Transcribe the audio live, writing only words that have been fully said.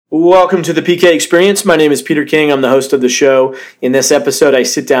Welcome to the PK Experience. My name is Peter King. I'm the host of the show. In this episode, I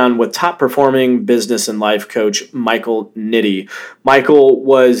sit down with top-performing business and life coach Michael Nitti. Michael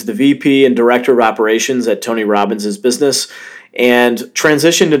was the VP and Director of Operations at Tony Robbins' business and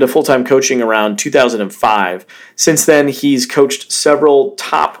transitioned into full-time coaching around 2005. Since then, he's coached several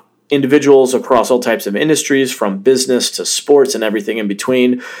top individuals across all types of industries, from business to sports and everything in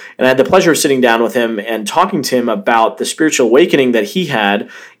between. And I had the pleasure of sitting down with him and talking to him about the spiritual awakening that he had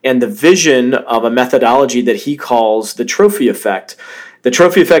and the vision of a methodology that he calls the trophy effect. The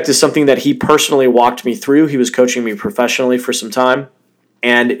trophy effect is something that he personally walked me through. He was coaching me professionally for some time.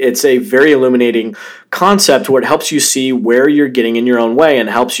 And it's a very illuminating concept where it helps you see where you're getting in your own way and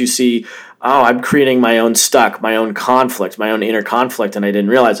helps you see, oh, I'm creating my own stuck, my own conflict, my own inner conflict, and I didn't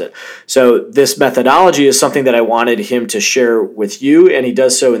realize it. So this methodology is something that I wanted him to share with you, and he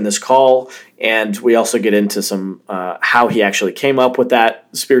does so in this call. And we also get into some how he actually came up with that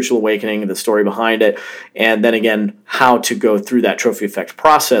spiritual awakening, the story behind it, and then again, how to go through that trophy effect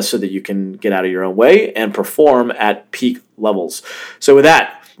process so that you can get out of your own way and perform at peak levels. So with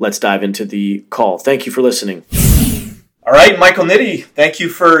that, let's dive into the call. Thank you for listening. All right, Michael Nitti, thank you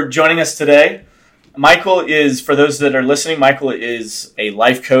for joining us today. Michael is, for those that are listening, Michael is a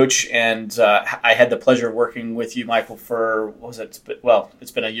life coach, and I had the pleasure of working with you, Michael, for, what was it? Well,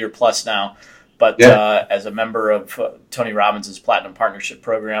 it's been a year plus now, but as a member of Tony Robbins' Platinum Partnership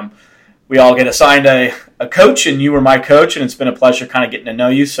Program, we all get assigned a coach, and you were my coach, and it's been a pleasure kind of getting to know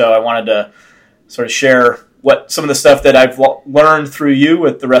you, so I wanted to sort of share some of the stuff that I've learned through you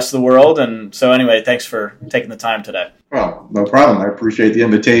with the rest of the world. And so anyway, thanks for taking the time today. Well, no problem. I appreciate the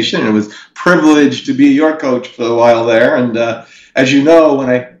invitation. It was privileged to be your coach for a while there. And as you know,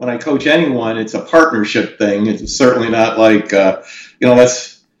 when I coach anyone, it's a partnership thing. It's certainly not like,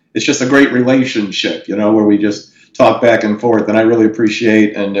 it's just a great relationship, where we just talk back and forth. And I really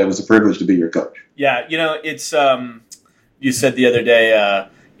appreciate, and it was a privilege to be your coach. Yeah. It's, you said the other day,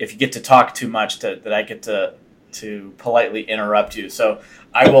 if you get to talk too much, that I get to politely interrupt you. So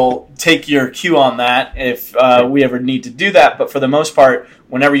I will take your cue on that if we ever need to do that. But for the most part,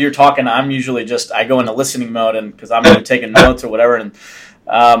 whenever you're talking, I'm usually I go into listening mode, and because I'm really taking notes or whatever. And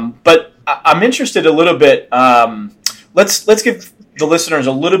but I'm interested a little bit. Let's give the listeners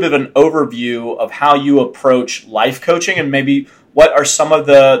a little bit of an overview of how you approach life coaching, and maybe what are some of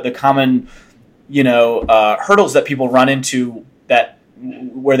the common hurdles that people run into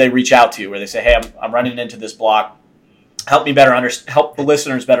where they reach out to you, where they say, hey, I'm running into this block. Help the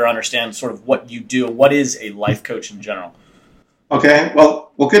listeners better understand sort of what you do. What is a life coach in general? Okay,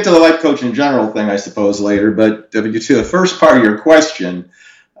 well, we'll get to the life coach in general thing, I suppose, later. But to the first part of your question,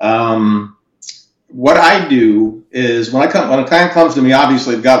 what I do is when a client comes to me,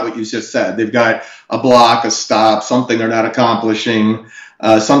 obviously they've got what you just said. They've got a block, a stop, something they're not accomplishing.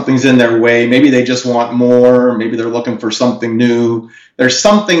 Something's in their way. Maybe they just want more. Maybe they're looking for something new. There's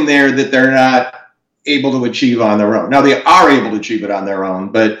something there that they're not able to achieve on their own. Now, they are able to achieve it on their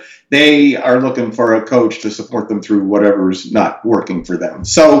own, but they are looking for a coach to support them through whatever's not working for them.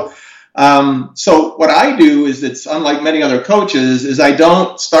 So what I do is, it's unlike many other coaches, is I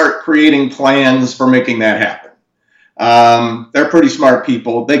don't start creating plans for making that happen. They're pretty smart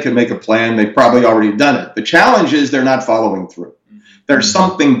people. They can make a plan. They've probably already done it. The challenge is they're not following through. There's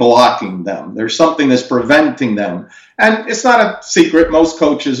something blocking them. There's something that's preventing them. And it's not a secret. Most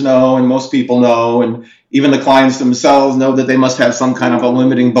coaches know, and most people know, and even the clients themselves know that they must have some kind of a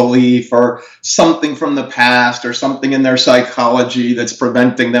limiting belief or something from the past or something in their psychology that's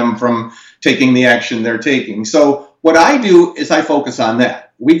preventing them from taking the action they're taking. So what I do is I focus on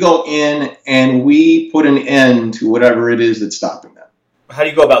that. We go in and we put an end to whatever it is that's stopping them. How do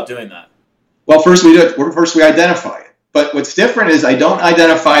you go about doing that? Well, first we identify it. But what's different is I don't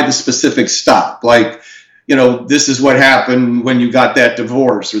identify the specific stop, like, this is what happened when you got that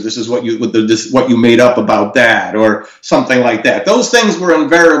divorce, or this is what you made up about that, or something like that. Those things will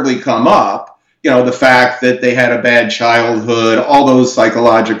invariably come up, the fact that they had a bad childhood, all those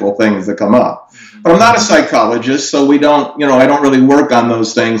psychological things that come up. Mm-hmm. But I'm not a psychologist, so I don't really work on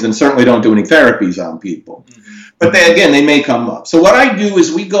those things, and certainly don't do any therapies on people. Mm-hmm. But they may come up. So what I do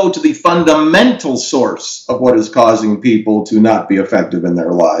is we go to the fundamental source of what is causing people to not be effective in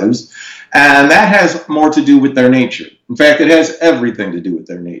their lives. And that has more to do with their nature. In fact, it has everything to do with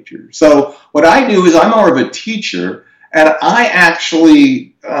their nature. So what I do is I'm more of a teacher, and I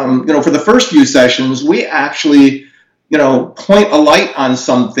actually, for the first few sessions, we actually, point a light on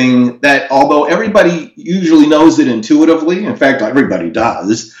something that, although everybody usually knows it intuitively, in fact, everybody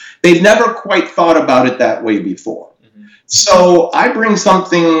does, they've never quite thought about it that way before. Mm-hmm. So I bring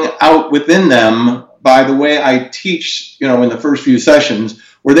something out within them by the way I teach, in the first few sessions,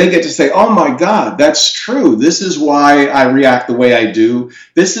 where they get to say, oh my God, that's true. This is why I react the way I do.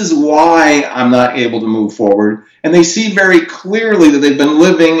 This is why I'm not able to move forward. And they see very clearly that they've been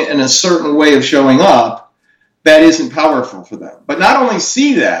living in a certain way of showing up that isn't powerful for them. But not only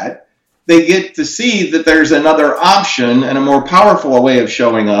see that, they get to see that there's another option and a more powerful way of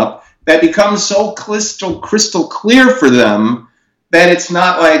showing up that becomes so crystal clear for them that it's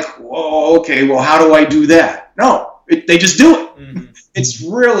not like, oh, okay, well, how do I do that? No, they just do it. Mm-hmm. It's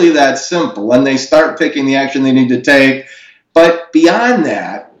really that simple. And they start taking the action they need to take. But beyond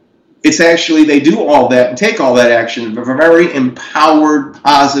that, it's actually they do all that and take all that action in a very empowered,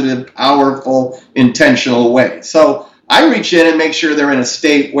 positive, powerful, intentional way. So I reach in and make sure they're in a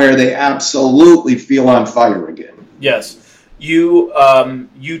state where they absolutely feel on fire again. Yes. You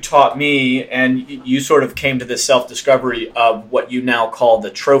taught me, and you sort of came to this self-discovery of what you now call the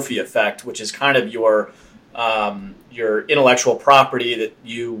trophy effect, which is kind of your intellectual property that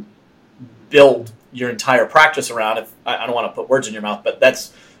you build your entire practice around. I don't want to put words in your mouth, but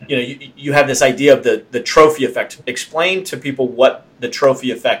that's, you have this idea of the trophy effect. Explain to people what the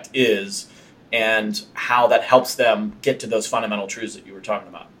trophy effect is and how that helps them get to those fundamental truths that you were talking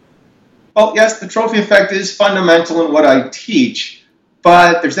about. Well, yes, the trophy effect is fundamental in what I teach,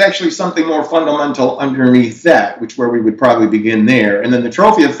 but there's actually something more fundamental underneath that, where we would probably begin there. And then the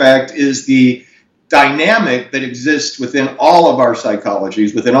trophy effect is the dynamic that exists within all of our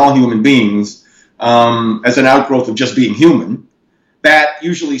psychologies, within all human beings, as an outgrowth of just being human, that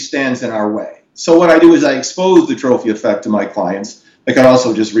usually stands in our way. So what I do is I expose the trophy effect to my clients. They can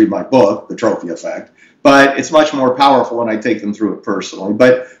also just read my book, The Trophy Effect, but it's much more powerful when I take them through it personally.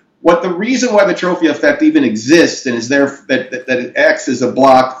 But the reason why the trophy effect even exists and is there, that it acts as a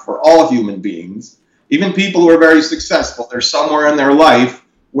block for all human beings, even people who are very successful, they're somewhere in their life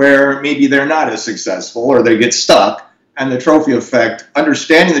where maybe they're not as successful or they get stuck, and the trophy effect,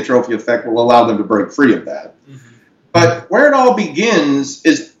 understanding the trophy effect will allow them to break free of that. Mm-hmm. But where it all begins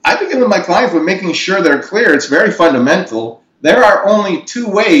is I begin with my clients with making sure they're clear. It's very fundamental. There are only two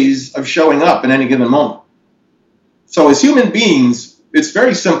ways of showing up in any given moment. So as human beings, it's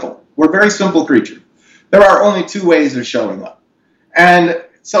very simple. We're a very simple creature. There are only two ways of showing up. And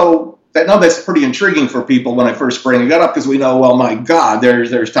so that's pretty intriguing for people when I first bring it up, because we know, well, my God,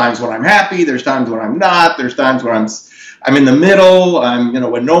 there's times when I'm happy, there's times when I'm not, there's times when I'm in the middle, I'm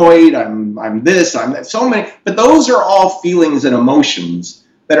annoyed, I'm this, I'm that, so many. But those are all feelings and emotions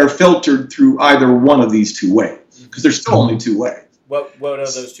that are filtered through either one of these two ways, because there's still only two ways. What are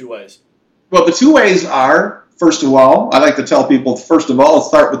those two ways? Well, the two ways are, first of all, I like to tell people, first of all,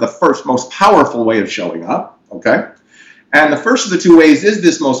 start with the first most powerful way of showing up, okay? And the first of the two ways is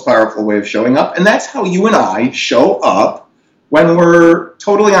this most powerful way of showing up, and that's how you and I show up when we're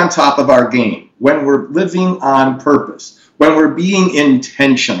totally on top of our game, when we're living on purpose, when we're being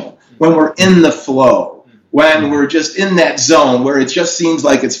intentional, when we're in the flow, when we're just in that zone where it just seems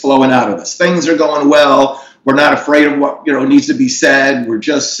like it's flowing out of us. Things are going well. We're not afraid of what needs to be said. We're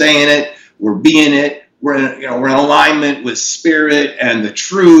just saying it. We're being it. We're in alignment with spirit and the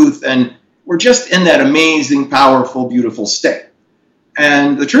truth, and we're just in that amazing, powerful, beautiful state.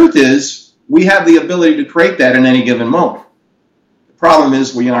 And the truth is, we have the ability to create that in any given moment. The problem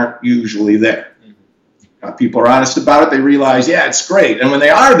is we aren't usually there. People are honest about it. They realize, yeah, it's great. And when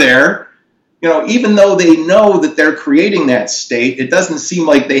they are there, even though they know that they're creating that state, it doesn't seem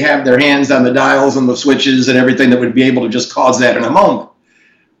like they have their hands on the dials and the switches and everything that would be able to just cause that in a moment.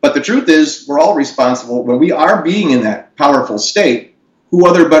 But the truth is, we're all responsible when we are being in that powerful state. Who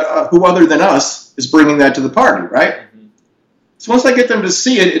other than us is bringing that to the party, right? Mm-hmm. So once I get them to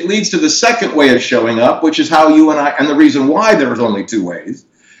see it, it leads to the second way of showing up, which is how you and I, and the reason why there's only two ways,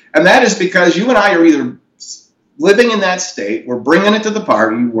 and that is because you and I are either living in that state, we're bringing it to the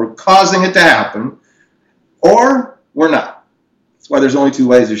party, we're causing it to happen, or we're not. That's why there's only two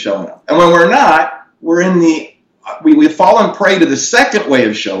ways of showing up. And when we're not, we've fallen prey to the second way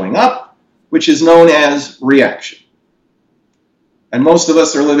of showing up, which is known as reaction. And most of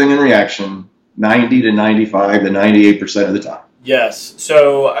us are living in reaction 90 to 95 to 98% of the time. Yes.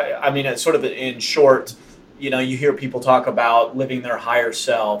 So, I mean, it's sort of in short, you hear people talk about living their higher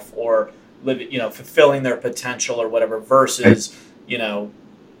self or fulfilling their potential or whatever versus,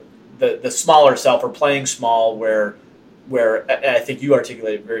 the smaller self or playing small where I think you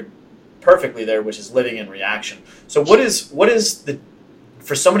articulated very perfectly there, which is living in reaction. So what is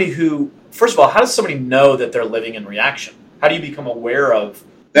for somebody who, first of all, how does somebody know that they're living in reaction? How do you become aware of?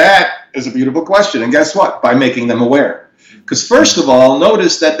 That is a beautiful question. And guess what? By making them aware. Because first of all,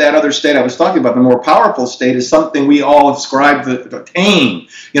 notice that other state I was talking about, the more powerful state, is something we all ascribe to attain.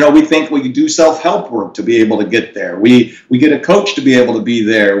 We think we can do self-help work to be able to get there. We get a coach to be able to be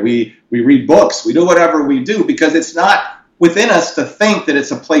there. We read books. We do whatever we do because it's not within us to think that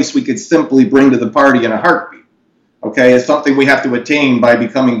it's a place we could simply bring to the party in a heartbeat. Okay, it's something we have to attain by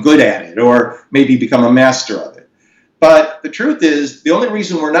becoming good at it or maybe become a master of it. But the truth is, the only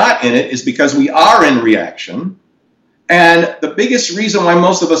reason we're not in it is because we are in reaction. And the biggest reason why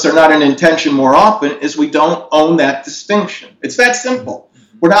most of us are not in intention more often is we don't own that distinction. It's that simple.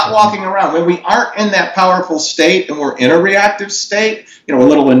 We're not walking around. When we aren't in that powerful state and we're in a reactive state, a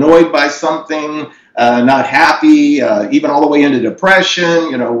little annoyed by something, not happy, even all the way into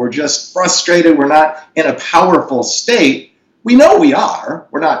depression, we're just frustrated. We're not in a powerful state. We know we are.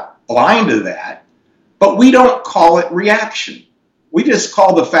 We're not blind to that. But we don't call it reaction. We just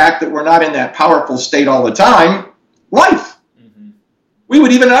call the fact that we're not in that powerful state all the time life. We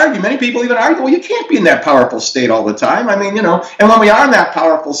would even argue, many people even argue, well, you can't be in that powerful state all the time. And when we are in that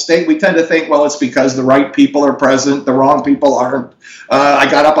powerful state, we tend to think, well, it's because the right people are present, the wrong people aren't. I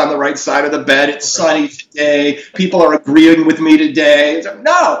got up on the right side of the bed, it's sunny today, people are agreeing with me today.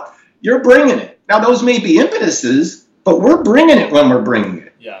 No, you're bringing it. Now, those may be impetuses, but we're bringing it when we're bringing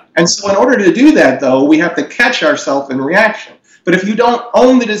it. Yeah. And so in order to do that, though, we have to catch ourselves in reaction. But if you don't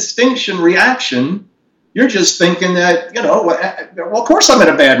own the distinction reaction, you're just thinking that, well, of course I'm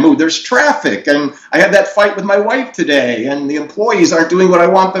in a bad mood. There's traffic, and I had that fight with my wife today, and the employees aren't doing what I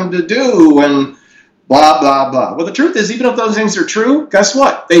want them to do, and blah, blah, blah. Well, the truth is, even if those things are true, guess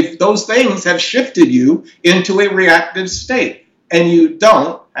what? Those things have shifted you into a reactive state, and you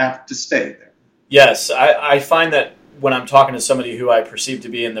don't have to stay there. Yes, I find that when I'm talking to somebody who I perceive to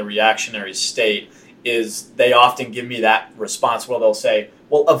be in the reactionary state, is they often give me that response. Well, they'll say,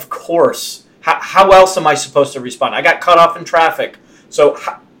 well, of course. How else am I supposed to respond? I got cut off in traffic, so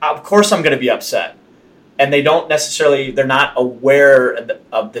of course I'm going to be upset. And they're not aware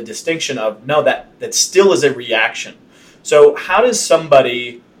of the distinction of, no, that still is a reaction. So how does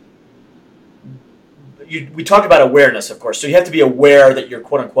somebody, we talked about awareness, of course, so you have to be aware that you're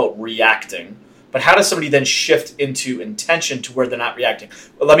quote-unquote reacting. But how does somebody then shift into intention to where they're not reacting?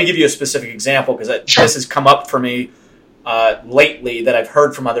 Well, let me give you a specific example, because this has come up for me lately, that I've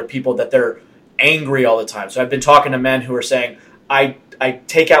heard from other people that they're angry all the time. So I've been talking to men who are saying, I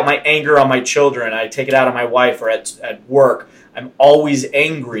take out my anger on my children, I take it out on my wife, or at work. I'm always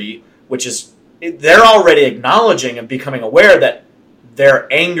angry, which is, they're already acknowledging and becoming aware that their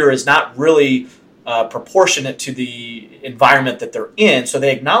anger is not really proportionate to the environment that they're in. So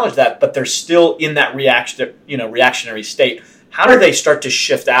they acknowledge that, but they're still in that reactionary state. How do they start to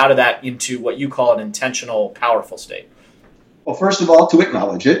shift out of that into what you call an intentional, powerful state? Well, first of all, to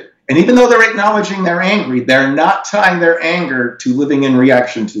acknowledge it. And even though they're acknowledging they're angry, they're not tying their anger to living in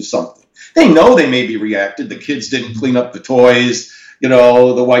reaction to something. They know they may be reacted. The kids didn't clean up the toys.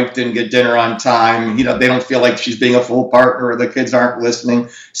 The wife didn't get dinner on time. They don't feel like she's being a full partner, or the kids aren't listening.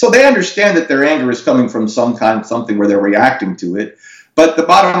 So they understand that their anger is coming from something where they're reacting to it. But the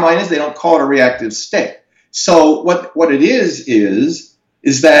bottom line is they don't call it a reactive state. So what it is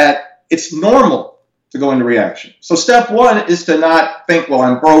that it's normal to go into reaction. So step one is to not think, well,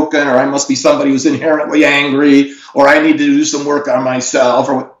 I'm broken, or I must be somebody who's inherently angry, or I need to do some work on myself.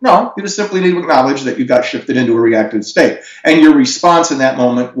 No, you just simply need to acknowledge that you got shifted into a reactive state. And your response in that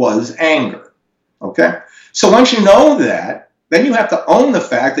moment was anger. Okay? So once you know that, then you have to own the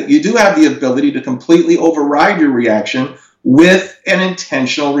fact that you do have the ability to completely override your reaction with an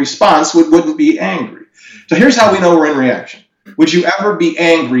intentional response, which wouldn't be angry. So here's how we know we're in reaction. Would you ever be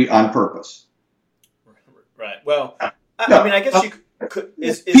angry on purpose? Right. Well, I guess you could.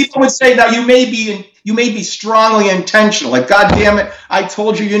 People would say, now you may be strongly intentional. Like, God damn it, I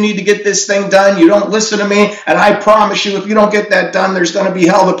told you need to get this thing done. You don't listen to me, and I promise you, if you don't get that done, there's going to be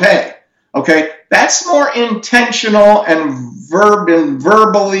hell to pay. Okay, that's more intentional and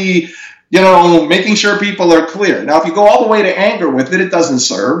verbally, making sure people are clear. Now, if you go all the way to anger with it, it doesn't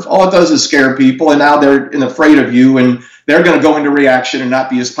serve. All it does is scare people, and now they're afraid of you, and they're going to go into reaction and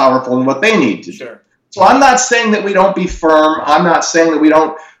not be as powerful in what they need to do. Sure. So I'm not saying that we don't be firm. I'm not saying that we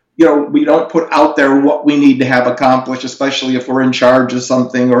don't put out there what we need to have accomplished, especially if we're in charge of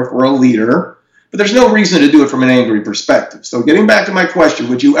something or if we're a leader. But there's no reason to do it from an angry perspective. So getting back to my question,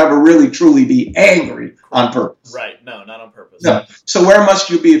 would you ever really, truly be angry on purpose? Right. No, not on purpose. No. So where must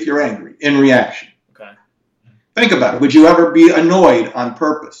you be if you're angry? In reaction. Okay. Think about it. Would you ever be annoyed on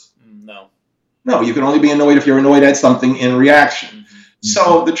purpose? No. No, you can only be annoyed if you're annoyed at something in reaction. Mm-hmm.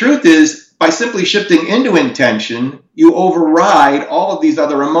 So the truth is, by simply shifting into intention, you override all of these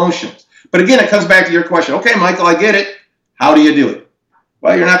other emotions. But again, it comes back to your question. Okay, Michael, I get it. How do you do it?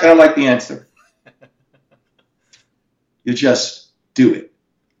 Well, you're not going to like the answer. You just do it.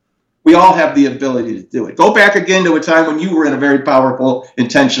 We all have the ability to do it. Go back again to a time when you were in a very powerful,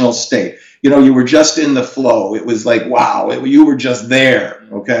 intentional state. You were just in the flow. It was like, wow, you were just there,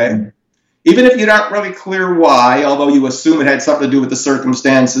 okay? Even if you're not really clear why, although you assume it had something to do with the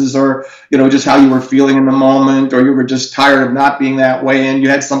circumstances or, just how you were feeling in the moment, or you were just tired of not being that way and you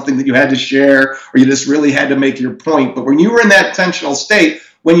had something that you had to share, or you just really had to make your point. But when you were in that intentional state,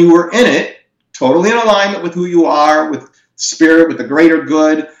 when you were in it, totally in alignment with who you are, with spirit, with the greater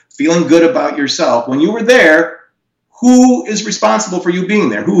good, feeling good about yourself, when you were there, who is responsible for you being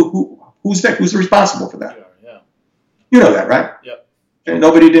there? Who's there? Who's responsible for that? Yeah. You know that, right? Yep. And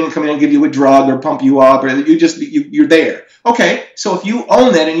nobody didn't come in and give you a drug or pump you up, or you're there. Okay, so if you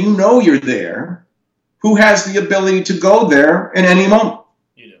own that and you know you're there, who has the ability to go there in any moment?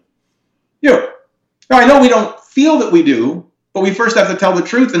 You do. You. Now, I know we don't feel that we do, but we first have to tell the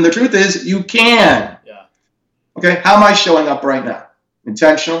truth, and the truth is you can. Yeah. Okay, how am I showing up right now?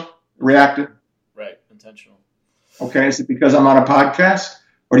 Intentional? Reactive? Right, intentional. Okay, is it because I'm on a podcast?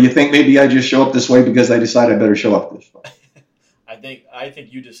 Or do you think maybe I just show up this way because I decide I better show up this way? I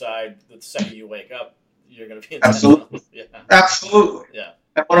think you decide the second you wake up, you're going to be intentional. Absolutely. Yeah. Absolutely. Yeah.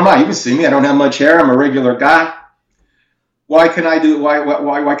 And what am I? You can see me. I don't have much hair. I'm a regular guy. Why can I do it?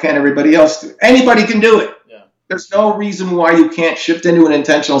 Why can't everybody else do it? Anybody can do it. Yeah. There's no reason why you can't shift into an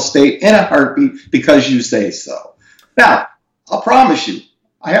intentional state in a heartbeat because you say so. Now, I'll promise you,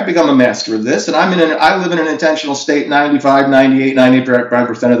 I have become a master of this, and I live in an intentional state 95, 98,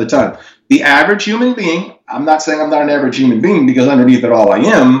 95% of the time. The average human being, I'm not saying I'm not an average human being because underneath it all I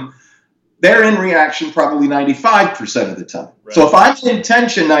am, they're in reaction probably 95% of the time. Right. So if I'm in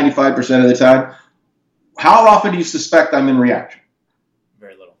intention 95% of the time, how often do you suspect I'm in reaction?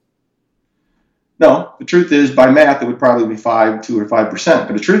 Very little. No, the truth is, by math, it would probably be 2 or 5%.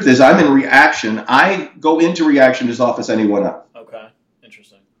 But the truth is, I'm in reaction. I go into reaction as often as anyone else. Okay,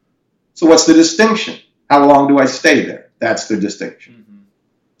 interesting. So what's the distinction? How long do I stay there? That's the distinction. Mm-hmm.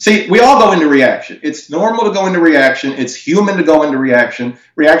 See, we all go into reaction. It's normal to go into reaction. It's human to go into reaction.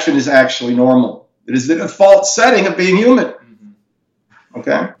 Reaction is actually normal. It is the default setting of being human. Mm-hmm.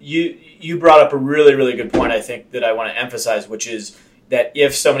 Okay? You brought up a really, really good point, I think, that I want to emphasize, which is that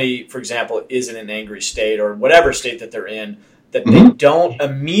if somebody, for example, is in an angry state or whatever state that they're in, that mm-hmm. they don't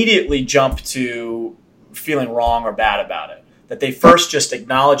immediately jump to feeling wrong or bad about it. That they first just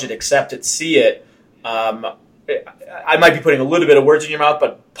acknowledge it, accept it, see it. I might be putting a little bit of words in your mouth,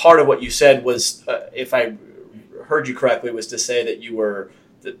 but part of what you said was, if I heard you correctly, was to say that you were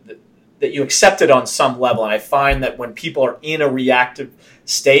that you accept it on some level. And I find that when people are in a reactive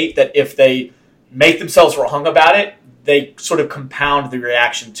state, that if they make themselves wrong about it, they sort of compound the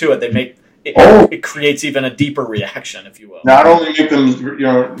reaction to it. It creates even a deeper reaction, if you will. Not only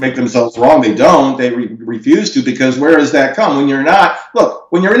make themselves wrong, they don't. They refuse to, because where does that come? When you're not,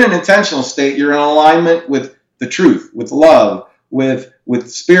 look, when you're in an intentional state, you're in alignment with the truth, with love, with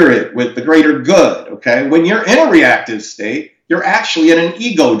spirit, with the greater good. Okay, when you're in a reactive state, you're actually in an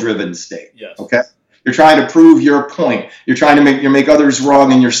ego-driven state. Yes. Okay. You're trying to prove your point. You're trying to make others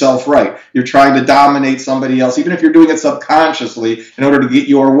wrong and yourself right. You're trying to dominate somebody else, even if you're doing it subconsciously, in order to get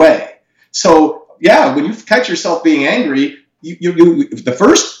your way. So, yeah, when you catch yourself being angry, the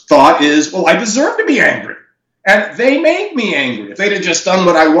first thought is, well, I deserve to be angry. And they made me angry. If they'd have just done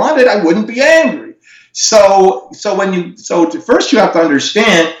what I wanted, I wouldn't be angry. So first you have to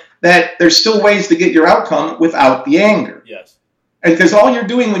understand that there's still ways to get your outcome without the anger. Yes. And because all you're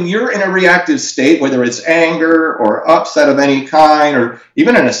doing when you're in a reactive state, whether it's anger or upset of any kind, or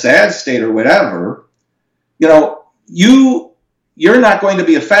even in a sad state or whatever, you're not going to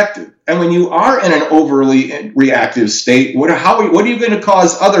be effective. And when you are in an overly reactive state, what are you going to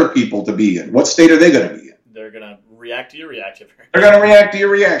cause other people to be in? What state are they going to be in? They're going to react to your reactive. They're going to react to your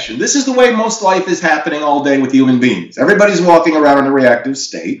reaction. This is the way most life is happening all day with human beings. Everybody's walking around in a reactive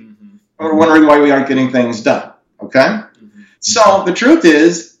state. Mm-hmm. And we're wondering why we aren't getting things done. Okay? Mm-hmm. So the truth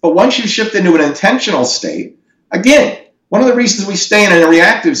is, but once you shift into an intentional state, again, one of the reasons we stay in a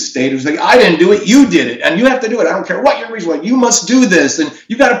reactive state is like, I didn't do it, you did it, and you have to do it. I don't care what your reason. Like, you must do this, and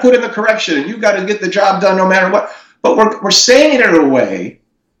you got to put in the correction, and you got to get the job done no matter what. But we're saying it in a way,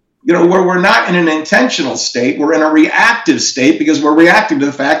 where we're not in an intentional state. We're in a reactive state because we're reacting to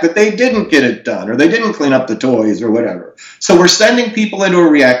the fact that they didn't get it done, or they didn't clean up the toys, or whatever. So we're sending people into a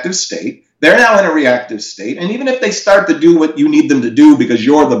reactive state. They're now in a reactive state, and even if they start to do what you need them to do because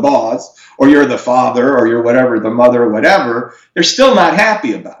you're the boss, or you're the father, or you're whatever, the mother, or whatever, they're still not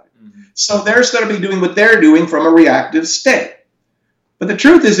happy about it. Mm-hmm. So they're going to be doing what they're doing from a reactive state. But the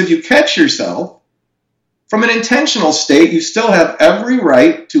truth is, if you catch yourself From an intentional state, you still have every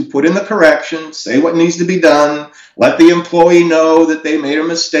right to put in the correction, say what needs to be done, let the employee know that they made a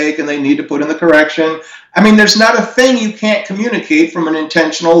mistake and they need to put in the correction. I mean, there's not a thing you can't communicate from an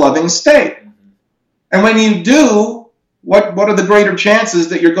intentional, loving state. And when you do, what are the greater chances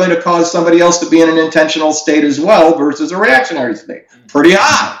that you're going to cause somebody else to be in an intentional state as well versus a reactionary state? Pretty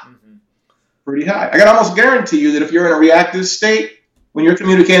high. Pretty high. I can almost guarantee you that if you're in a reactive state, when you're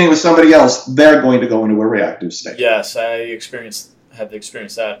communicating with somebody else, they're going to go into a reactive state. Yes, I have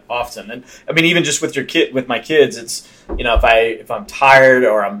experienced that often. And I mean, even just with with my kids, it's, if I'm tired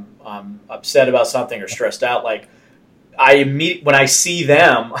or I'm upset about something or stressed out, like when I see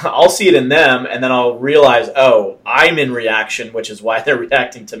them, I'll see it in them, and then I'll realize, oh, I'm in reaction, which is why they're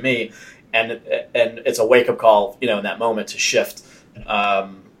reacting to me, and it's a wake up call, in that moment to shift.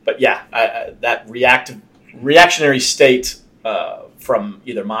 But yeah, that reactionary state. From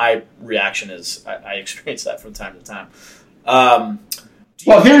either my reaction is I experience that from time to time.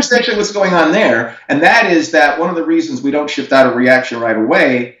 Well, here's actually what's going on there, and that is that one of the reasons we don't shift out of reaction right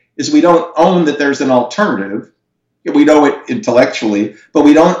away is we don't own that there's an alternative. We know it intellectually, but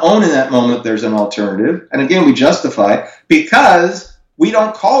we don't own in that moment there's an alternative. And again, we justify because we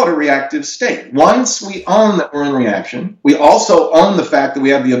don't call it a reactive state. Once we own that we're in reaction, we also own the fact that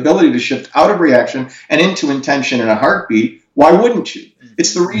we have the ability to shift out of reaction and into intention in a heartbeat. Why wouldn't you?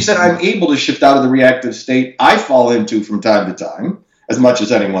 It's the reason I'm able to shift out of the reactive state I fall into from time to time, as much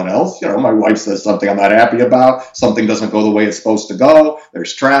as anyone else. My wife says something I'm not happy about, something doesn't go the way it's supposed to go,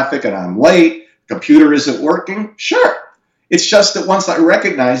 there's traffic and I'm late, computer isn't working. Sure. It's just that once I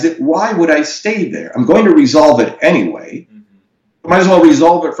recognize it, why would I stay there? I'm going to resolve it anyway. I might as well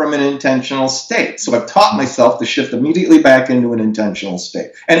resolve it from an intentional state. So I've taught myself to shift immediately back into an intentional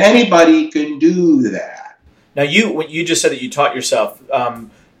state. And anybody can do that. Now, when you just said that you taught yourself,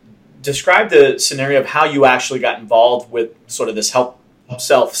 describe the scenario of how you actually got involved with sort of this help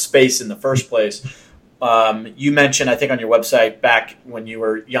self space in the first place. You mentioned, I think on your website back when you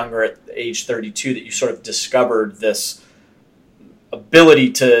were younger at age 32, that you sort of discovered this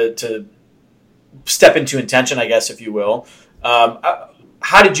ability to step into intention, I guess, if you will.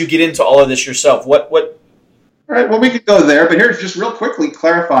 How did you get into all of this yourself? What All right, well, we could go there, but here's just real quickly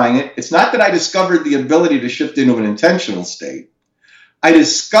clarifying it. It's not that I discovered the ability to shift into an intentional state. I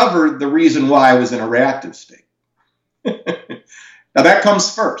discovered the reason why I was in a reactive state. Now, that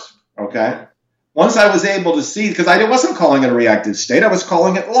comes first, okay? Once I was able to see, because I wasn't calling it a reactive state, I was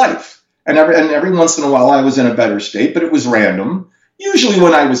calling it life. And every once in a while, I was in a better state, but it was random. Usually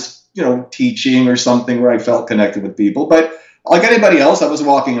when I was, teaching or something where I felt connected with people, but like anybody else, I was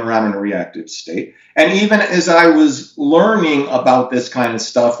walking around in a reactive state. And even as I was learning about this kind of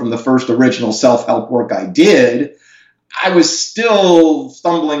stuff from the first original self-help work I did, I was still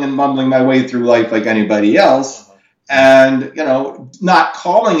stumbling and mumbling my way through life like anybody else. And, not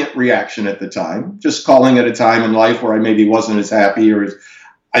calling it reaction at the time, just calling it a time in life where I maybe wasn't as happy or as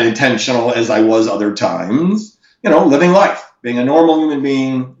unintentional as I was other times, living life, being a normal human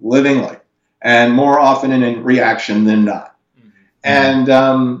being, living life, and more often in reaction than not. And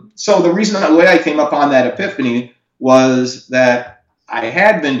so the way I came upon that epiphany was that I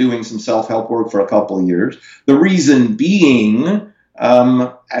had been doing some self-help work for a couple of years. The reason being,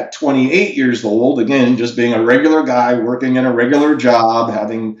 at 28 years old, again, just being a regular guy, working in a regular job,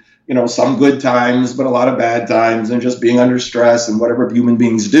 having, some good times, but a lot of bad times, and just being under stress and whatever human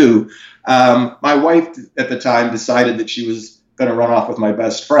beings do. My wife at the time decided that she was going to run off with my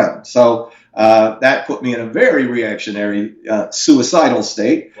best friend. So that put me in a very reactionary, suicidal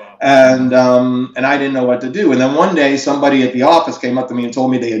state. Wow. And I didn't know what to do. And then one day, somebody at the office came up to me and told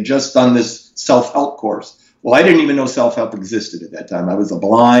me they had just done this self-help course. Well, I didn't even know self-help existed at that time. I was a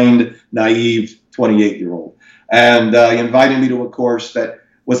blind, naive 28-year-old. And he invited me to a course that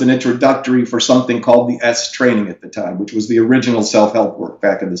was an introductory for something called the S training at the time, which was the original self-help work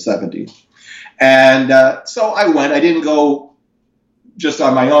back in the 70s. And so I went. I didn't go just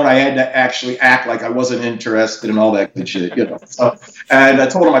on my own. I had to actually act like I wasn't interested in all that good shit, So, and I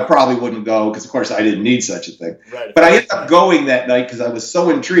told him I probably wouldn't go because, of course, I didn't need such a thing. Right. But I ended up going that night because I was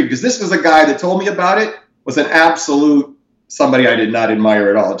so intrigued. Because this was a guy that told me about it, was an absolute somebody I did not admire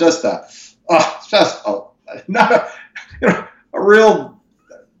at all. Not a real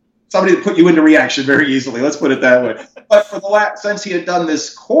somebody that put you into reaction very easily. Let's put it that way. But since he had done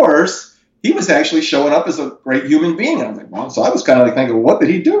this course, he was actually showing up as a great human being. And I was like, wow. So I was kind of like thinking, what did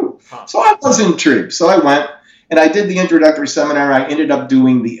he do? So I was intrigued. So I went and I did the introductory seminar. I ended up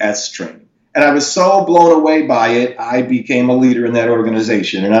doing the S training. And I was so blown away by it, I became a leader in that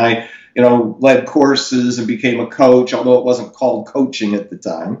organization. And I, led courses and became a coach, although it wasn't called coaching at the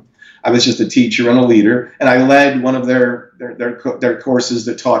time. I was just a teacher and a leader, and I led one of their courses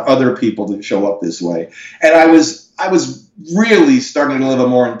that taught other people to show up this way. And I was really starting to live a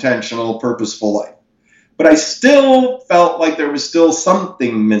more intentional, purposeful life. But I still felt like there was still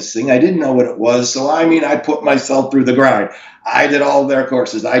something missing. I didn't know what it was. So, I put myself through the grind. I did all their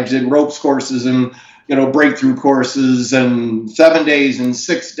courses. I did ropes courses and, breakthrough courses and 7 days and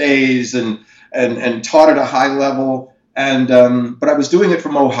 6 days and taught at a high level. And but I was doing it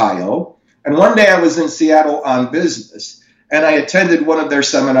from Ohio. And one day I was in Seattle on business, and I attended one of their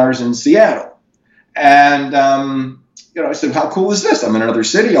seminars in Seattle. And I said, how cool is this? I'm in another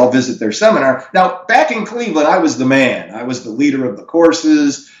city. I'll visit their seminar. Now, back in Cleveland, I was the man. I was the leader of the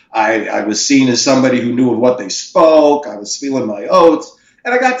courses. I was seen as somebody who knew what they spoke. I was feeling my oats.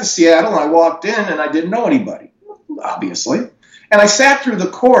 And I got to Seattle, and I walked in, and I didn't know anybody, obviously. And I sat through the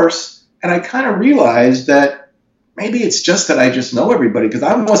course, and I kind of realized that maybe it's just that I just know everybody, because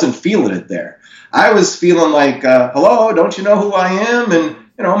I wasn't feeling it there. I was feeling like, hello, don't you know who I am? And,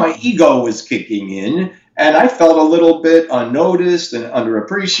 my ego was kicking in. And I felt a little bit unnoticed and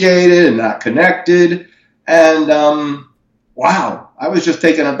underappreciated and not connected. And wow, I was just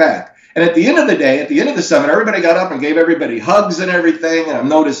taken aback. And at the end of the day, at the end of the seminar, everybody got up and gave everybody hugs and everything. And I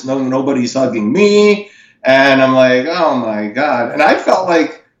noticed nobody's hugging me. And I'm like, oh my God. And I felt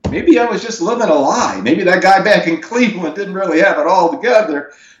like maybe I was just living a lie. Maybe that guy back in Cleveland didn't really have it all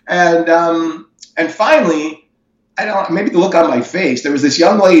together. And finally, maybe the look on my face, there was this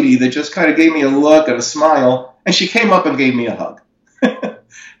young lady that just kind of gave me a look and a smile, and she came up and gave me a hug.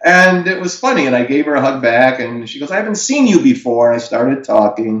 And it was funny, and I gave her a hug back, and she goes, I haven't seen you before, and I started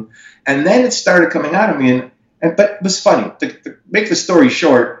talking, and then it started coming out of me, but it was funny. To make the story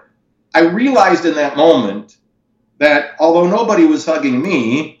short, I realized in that moment that although nobody was hugging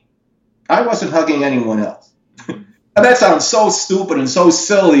me, I wasn't hugging anyone else. And that sounds so stupid and so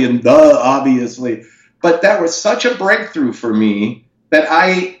silly and obviously. But that was such a breakthrough for me that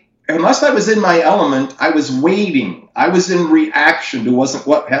unless I was in my element, I was waiting. I was in reaction to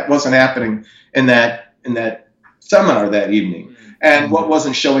what wasn't happening in that seminar that evening, and what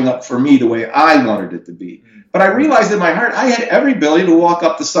wasn't showing up for me the way I wanted it to be. But I realized in my heart, I had every ability to walk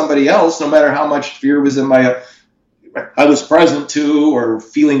up to somebody else, no matter how much fear was I was present to or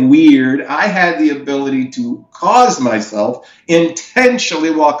feeling weird. I had the ability to cause myself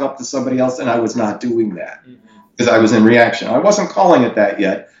intentionally walk up to somebody else, and I was not doing that because I was in reaction. I wasn't calling it that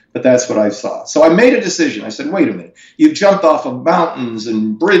yet, but that's what I saw. So I made a decision. I said, wait a minute. You've jumped off of mountains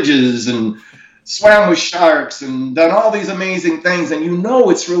and bridges and swam with sharks and done all these amazing things, and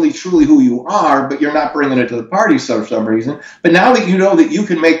it's really truly who you are, but you're not bringing it to the party for some reason. But now that you know that you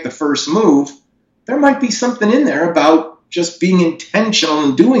can make the first move, there might be something in there about just being intentional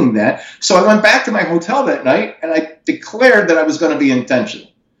in doing that. So I went back to my hotel that night, and I declared that I was going to be intentional.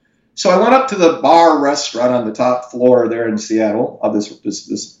 So I went up to the bar restaurant on the top floor there in Seattle.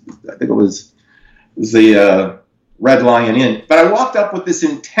 This I think it was the Red Lion Inn. But I walked up with this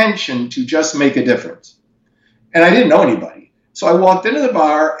intention to just make a difference. And I didn't know anybody. So I walked into the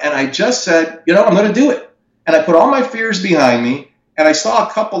bar, and I just said, I'm going to do it. And I put all my fears behind me. And I saw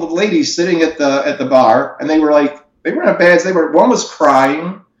a couple of ladies sitting at the bar, and they were in a bad state. One was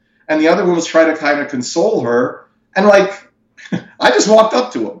crying, and the other one was trying to kind of console her. And I just walked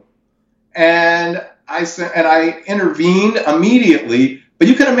up to them, and I said, and I intervened immediately. But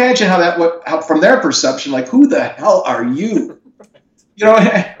you can imagine how from their perception, who the hell are you?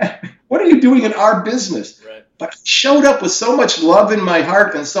 What are you doing in our business? Right. But I showed up with so much love in my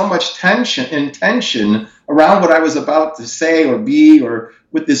heart and so much intention around what I was about to say or be, or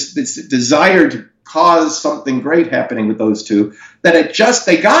with this desire to cause something great happening with those two, that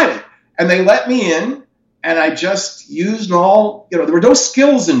they got it. And they let me in, and I just used all, there were no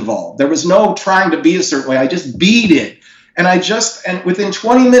skills involved. There was no trying to be a certain way. I just beat it. And within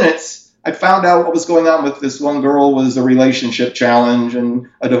 20 minutes, I found out what was going on with this one girl. Was a relationship challenge and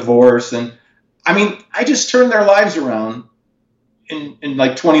a divorce. And I just turned their lives around in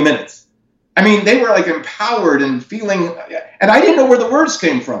 20 minutes. They were empowered and feeling, and I didn't know where the words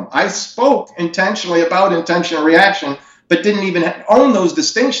came from. I spoke intentionally about intention and reaction, but didn't even own those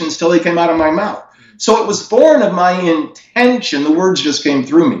distinctions till they came out of my mouth. So it was born of my intention. The words just came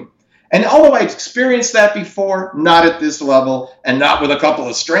through me. And although I'd experienced that before, not at this level and not with a couple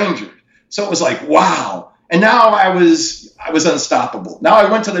of strangers. So it was wow. And now I was unstoppable. Now I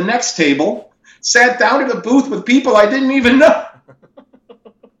went to the next table, sat down at a booth with people I didn't even know.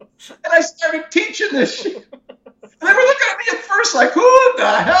 And I started teaching this shit. And they were looking at me at first who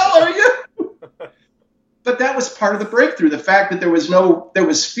the hell are you? But that was part of the breakthrough. The fact that there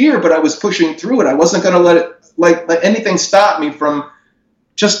was fear, but I was pushing through it. I wasn't going to let anything stop me from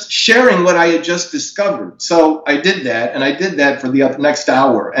just sharing what I had just discovered. So I did that, and I did that for the next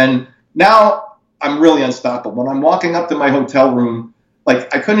hour. And now I'm really unstoppable. When I'm walking up to my hotel room,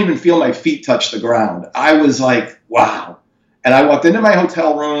 like I couldn't even feel my feet touch the ground. I was like, wow. And I walked into my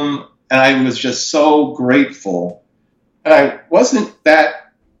hotel room, and I was just so grateful. And I wasn't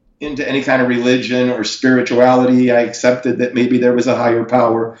that into any kind of religion or spirituality. I accepted that maybe there was a higher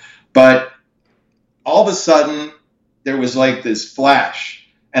power. But all of a sudden, there was like this flash.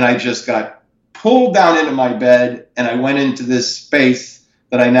 And I just got pulled down into my bed, and I went into this space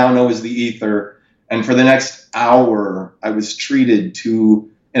that I now know as the ether. And for the next hour, I was treated in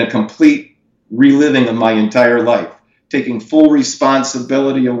a complete reliving of my entire life, taking full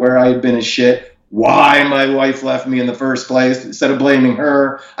responsibility of where I had been a shit, why my wife left me in the first place. Instead of blaming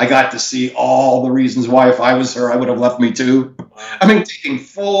her, I got to see all the reasons why if I was her, I would have left me too. I mean, taking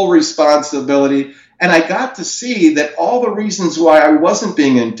full responsibility. And I got to see that all the reasons why I wasn't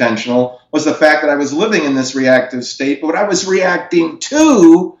being intentional was the fact that I was living in this reactive state. But what I was reacting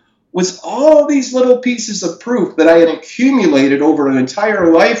to was all these little pieces of proof that I had accumulated over an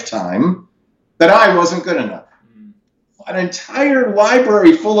entire lifetime that I wasn't good enough. An entire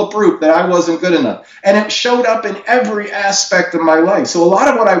library full of proof that I wasn't good enough. And it showed up in every aspect of my life. So a lot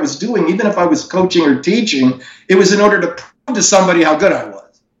of what I was doing, even if I was coaching or teaching, it was in order to prove to somebody how good I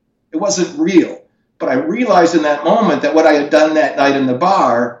was. It wasn't real. But I realized in that moment that what I had done that night in the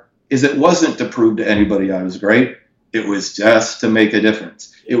bar is it wasn't to prove to anybody I was great. It was just to make a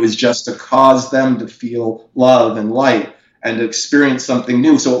difference. It was just to cause them to feel love and light and to experience something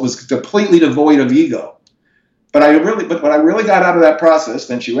new. So it was completely devoid of ego. But what I really got out of that process,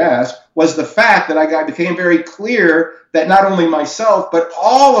 since you asked, was the fact that I became very clear that not only myself, but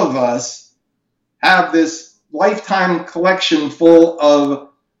all of us have this lifetime collection full of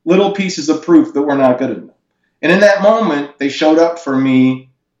little pieces of proof that we're not good enough. And in that moment, they showed up for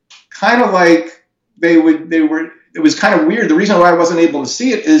me kind of like it was kind of weird. The reason why I wasn't able to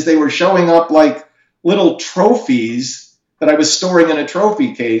see it is they were showing up like little trophies that I was storing in a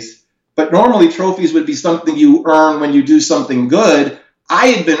trophy case. But normally trophies would be something you earn when you do something good. I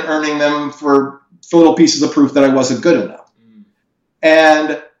had been earning them for little pieces of proof that I wasn't good enough.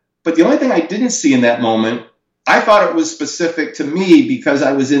 But the only thing I didn't see in that moment, I thought it was specific to me because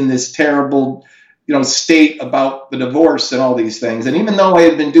I was in this terrible, state about the divorce and all these things. And even though I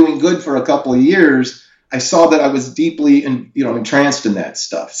had been doing good for a couple of years, I saw that I was deeply entranced in that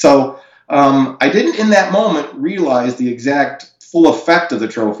stuff. So I didn't in that moment realize the exact full effect of the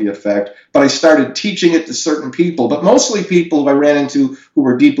trophy effect, but I started teaching it to certain people, but mostly people who I ran into who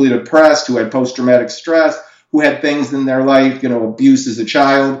were deeply depressed, who had post-traumatic stress, who had things in their life, abuse as a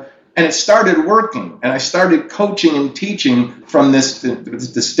child. And it started working, and I started coaching and teaching from this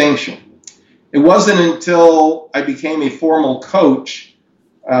distinction. It wasn't until I became a formal coach,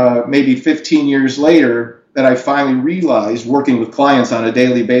 maybe 15 years later, that I finally realized, working with clients on a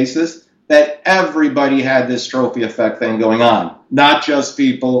daily basis, that everybody had this trophy effect thing going on, not just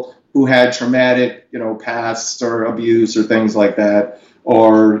people who had traumatic, pasts or abuse or things like that,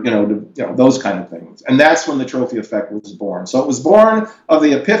 or those kind of things. And that's when the trophy effect was born. So it was born of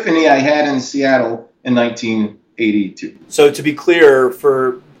the epiphany I had in Seattle in 1982. So to be clear,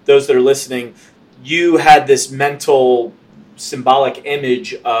 for those that are listening, you had this mental symbolic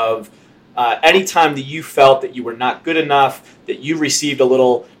image of any time that you felt that you were not good enough, that you received a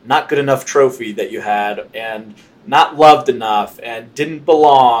little not good enough trophy that you had, and not loved enough, and didn't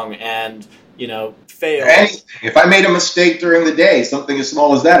belong, and failed. Anything. If I made a mistake during the day, something as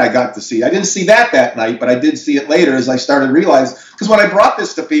small as that, I got to see. I didn't see that night, but I did see it later as I started to realize. Because when I brought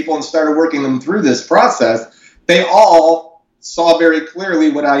this to people and started working them through this process, they all saw very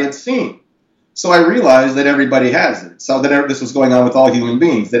clearly what I had seen. So I realized that everybody has it. So that this was going on with all human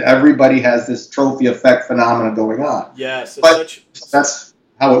beings, that everybody has this trophy effect phenomena going on. Yes, that's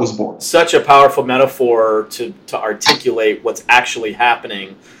how it was born. Such a powerful metaphor to articulate what's actually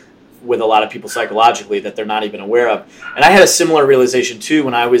happening with a lot of people psychologically that they're not even aware of. And I had a similar realization too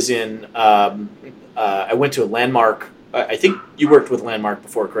when I was I went to a Landmark. I think you worked with Landmark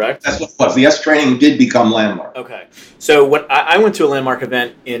before, correct? That's what it was. The S training did become Landmark. Okay. So when I went to a Landmark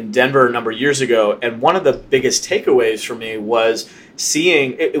event in Denver a number of years ago, and one of the biggest takeaways for me was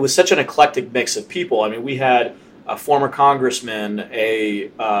seeing, it was such an eclectic mix of people. I mean, we had a former congressman,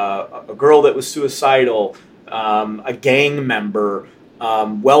 a girl that was suicidal, a gang member,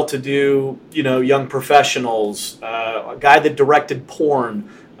 well-to-do, young professionals, a guy that directed porn,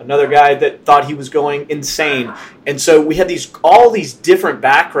 another guy that thought he was going insane. And so we had all these different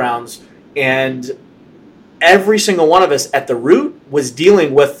backgrounds, and every single one of us at the root was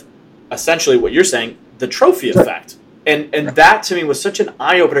dealing with essentially what you're saying, the trophy effect. And that to me was such an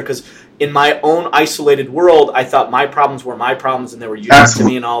eye opener, because in my own isolated world, I thought my problems were my problems and they were unique to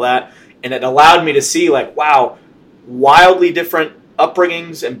me and all that. And it allowed me to see, like, wow, wildly different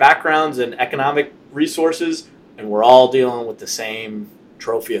upbringings and backgrounds and economic resources, and we're all dealing with the same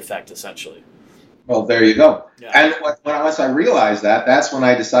trophy effect, essentially. Well, there you go. Yeah. And once I realized that, that's when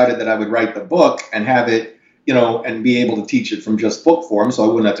I decided that I would write the book and have it, and be able to teach it from just book form, so I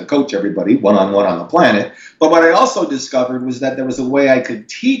wouldn't have to coach everybody one-on-one on the planet. But what I also discovered was that there was a way I could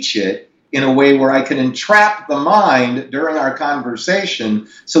teach it in a way where I could entrap the mind during our conversation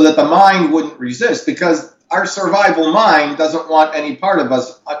so that the mind wouldn't resist, because our survival mind doesn't want any part of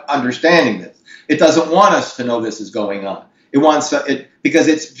us understanding this. It doesn't want us to know this is going on. It wants it because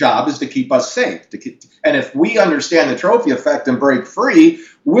its job is to keep us safe. And if we understand the trophy effect and break free,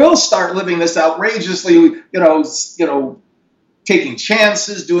 we'll start living this outrageously, taking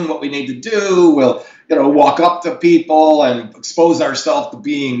chances, doing what we need to do. We'll, walk up to people and expose ourselves to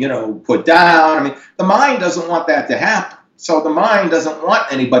being, put down. I mean, the mind doesn't want that to happen. So the mind doesn't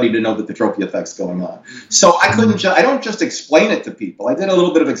want anybody to know that the trophy effect's going on. So I don't just explain it to people. I did a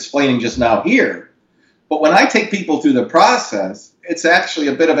little bit of explaining just now here. But when I take people through the process, it's actually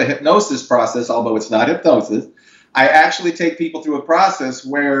a bit of a hypnosis process, although it's not hypnosis. I actually take people through a process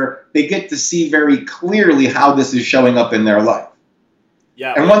where they get to see very clearly how this is showing up in their life.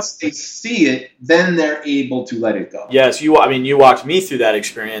 Yeah. And once they see it, then they're able to let it go. Yes, you walked me through that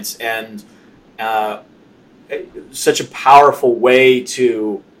experience, and such a powerful way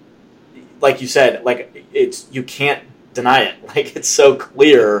to, like you said, like you can't deny it. Like, it's so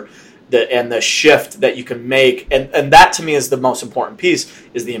clear. And the shift that you can make, and that to me is the most important piece,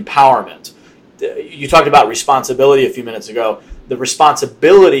 is the empowerment. You talked about responsibility a few minutes ago. The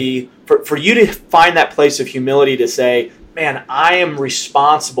responsibility for you to find that place of humility to say, man, I am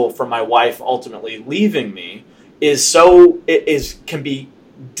responsible for my wife ultimately leaving me, can be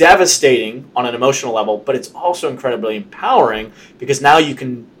devastating on an emotional level, but it's also incredibly empowering, because now you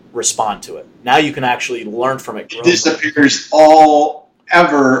can respond to it. Now you can actually learn from it. It disappears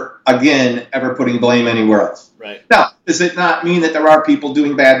ever putting blame anywhere else. Right. Now, does it not mean that there are people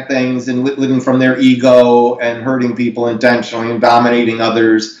doing bad things and living from their ego and hurting people intentionally and dominating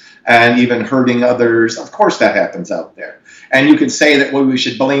others and even hurting others? Of course that happens out there. And you can say that, well, we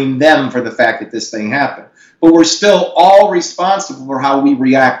should blame them for the fact that this thing happened. But we're still all responsible for how we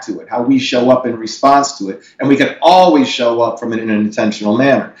react to it, how we show up in response to it. And we can always show up from it in an intentional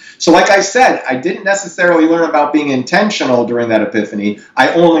manner. So like I said, I didn't necessarily learn about being intentional during that epiphany.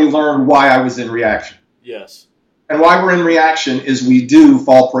 I only learned why I was in reaction. Yes. And why we're in reaction is we do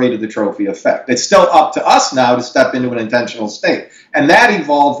fall prey to the trophy effect. It's still up to us now to step into an intentional state. And that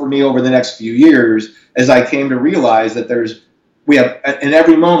evolved for me over the next few years as I came to realize that in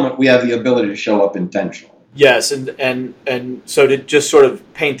every moment we have the ability to show up intentionally. Yes, and so to just sort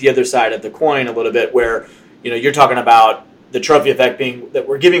of paint the other side of the coin a little bit, where you're talking about the trophy effect being that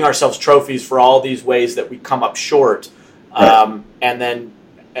we're giving ourselves trophies for all these ways that we come up short, right. And then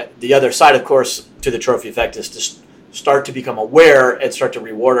the other side, of course, to the trophy effect is to start to become aware and start to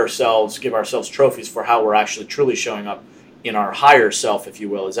reward ourselves, give ourselves trophies for how we're actually truly showing up in our higher self, if you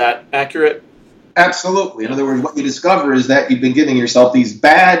will. Is that accurate? Absolutely. In other words, what you discover is that you've been giving yourself these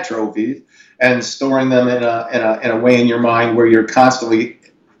bad trophies and storing them in a way in your mind where you're constantly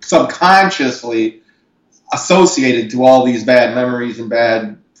subconsciously associated to all these bad memories and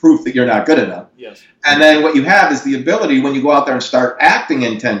bad proof that you're not good enough. Yes. And then what you have is the ability, when you go out there and start acting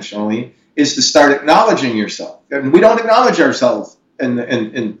intentionally, is to start acknowledging yourself. And we don't acknowledge ourselves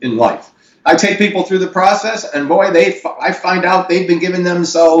in life. I take people through the process, and boy, I find out they've been giving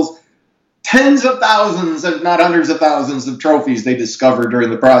themselves tens of thousands, if not hundreds of thousands of trophies they discovered during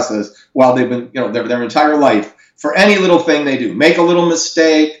the process while they've been, their entire life for any little thing they do. Make a little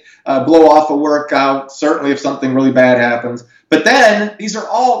mistake, blow off a workout, certainly if something really bad happens. But then these are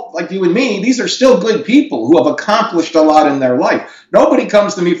all, like you and me, these are still good people who have accomplished a lot in their life. Nobody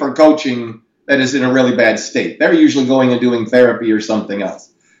comes to me for coaching that is in a really bad state. They're usually going and doing therapy or something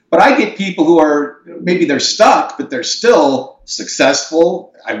else. But I get people who are, maybe they're stuck, but they're still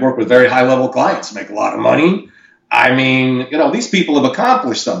successful. I work with very high-level clients, make a lot of money. I mean, these people have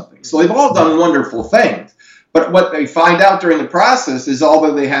accomplished something. So they've all done wonderful things. But what they find out during the process is,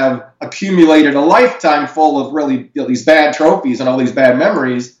 although they have accumulated a lifetime full of really these bad trophies and all these bad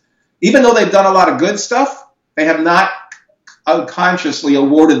memories, even though they've done a lot of good stuff, they have not unconsciously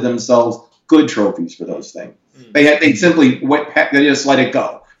awarded themselves good trophies for those things. They simply they just let it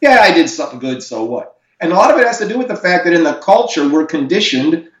go. Yeah, I did something good, so what? And a lot of it has to do with the fact that in the culture we're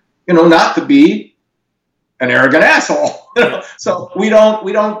conditioned, not to be an arrogant asshole. So we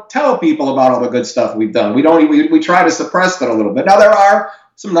don't tell people about all the good stuff we've done. We try to suppress that a little bit. Now there are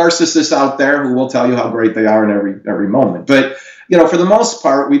some narcissists out there who will tell you how great they are in every moment. But for the most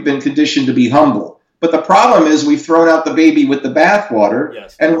part, we've been conditioned to be humble. But the problem is we've thrown out the baby with the bathwater,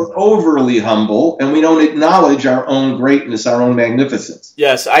 yes. And we're overly humble, and we don't acknowledge our own greatness, our own magnificence.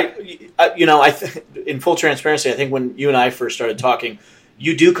 Yes, in full transparency, I think when you and I first started talking,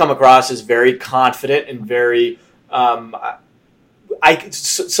 you do come across as very confident and very.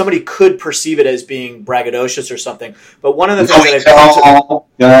 Somebody could perceive it as being braggadocious or something, but one of the things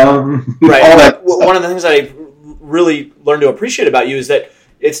one of the things that I really learned to appreciate about you is that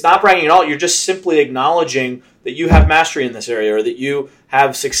it's not bragging at all. You're just simply acknowledging that you have mastery in this area or that you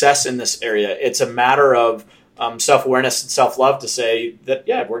have success in this area. It's a matter of self-awareness and self-love to say that,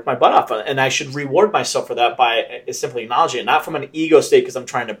 I've worked my butt off, and I should reward myself for that by simply acknowledging it, not from an ego state because I'm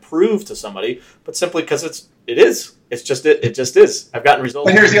trying to prove to somebody, but simply because it just is. I've gotten results.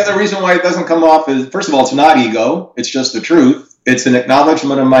 But here's the other reason why it doesn't come off is, first of all, it's not ego. It's just the truth. It's an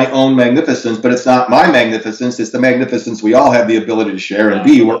acknowledgement of my own magnificence, but it's not my magnificence. It's the magnificence we all have the ability to share. And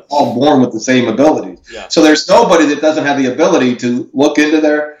B, we're all born with the same abilities. Yeah. So there's nobody that doesn't have the ability to look into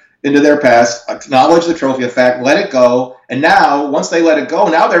their past, acknowledge the trophy effect, let it go. And now, once they let it go,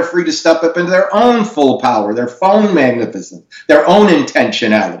 now they're free to step up into their own full power, their own magnificence, their own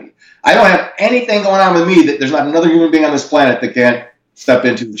intentionality. I don't have anything going on with me that there's not another human being on this planet that can't step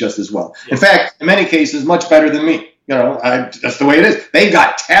into just as well. Yeah. In fact, in many cases, much better than me. That's the way it is. They've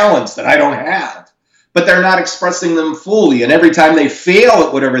got talents that I don't have, but they're not expressing them fully. And every time they fail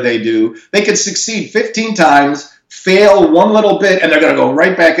at whatever they do, they could succeed 15 times, fail one little bit, and they're going to go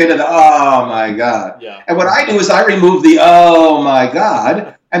right back into the, oh my God. Yeah. And what I do is I remove the, oh my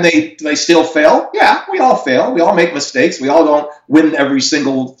God, and they still fail. Yeah, we all fail. We all make mistakes. We all don't win every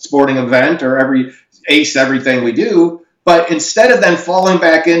single sporting event or ace everything we do. But instead of then falling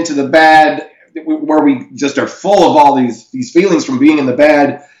back into the bad, where we just are full of all these feelings from being in the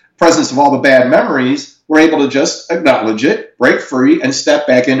bad presence of all the bad memories, we're able to just acknowledge it, break free, and step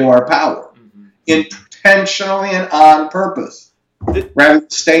back into our power. Mm-hmm. Intentionally and on purpose, rather than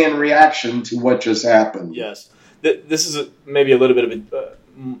stay in reaction to what just happened. Yes. This is maybe a little bit of a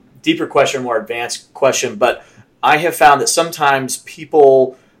deeper question, more advanced question, but I have found that sometimes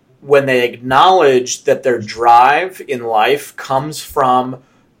people, when they acknowledge that their drive in life comes from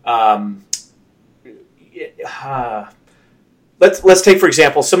let's take, for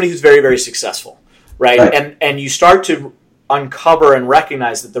example, somebody who's very, very successful, right? And you start to uncover and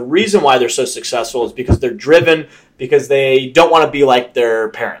recognize that the reason why they're so successful is because they're driven, because they don't want to be like their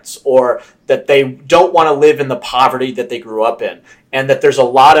parents, or that they don't want to live in the poverty that they grew up in, and that there's a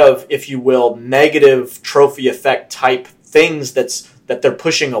lot of, if you will, negative trophy effect type things that they're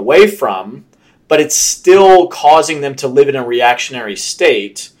pushing away from, but it's still causing them to live in a reactionary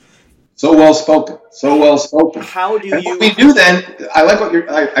state. So well spoken. So well spoken. How do and what we do then,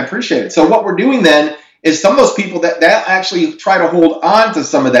 I appreciate it. So what we're doing then is some of those people that actually try to hold on to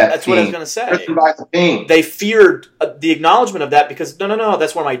some of that That's pain. What I was going to say. Driven by the pain. They feared the acknowledgement of that because, no,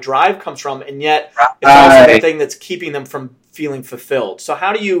 that's where my drive comes from, and yet it's also the thing that's keeping them from feeling fulfilled. So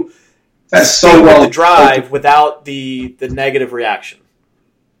how do you stay with the drive without the negative reaction?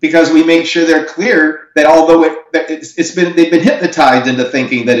 Because we make sure they're clear that although they've been hypnotized into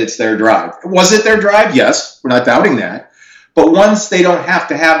thinking that it's their drive. Was it their drive? Yes, we're not doubting that. But once they don't have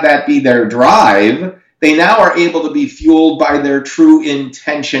to have that be their drive, they now are able to be fueled by their true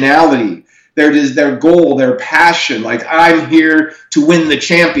intentionality. Their goal, their passion. Like, I'm here to win the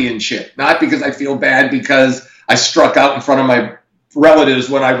championship, not because I feel bad because I struck out in front of my relatives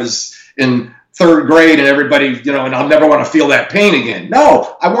when I was in third grade and everybody, and I'll never want to feel that pain again.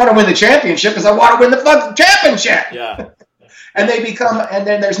 No, I want to win the championship because I want to win the fucking championship. Yeah. And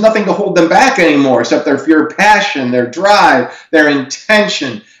then there's nothing to hold them back anymore except their pure passion, their drive, their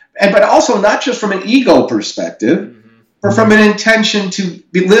intention. But also not just from an ego perspective, but from an intention to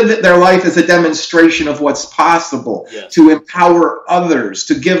live their life as a demonstration of what's possible, yes. To empower others,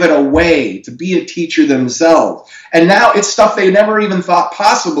 to give it away, to be a teacher themselves. And now it's stuff they never even thought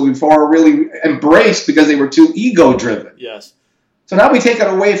possible before or really embraced because they were too ego-driven. Yes. So now we take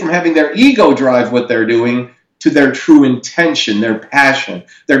it away from having their ego drive what they're doing to their true intention, their passion,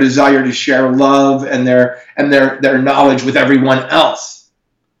 their desire to share love and their knowledge with everyone else.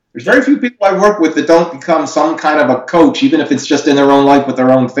 There's very few people I work with that don't become some kind of a coach, even if it's just in their own life with their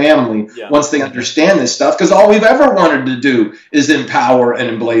own family, once they understand this stuff, because all we've ever wanted to do is empower and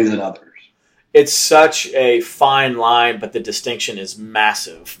emblazon others. It's such a fine line, but the distinction is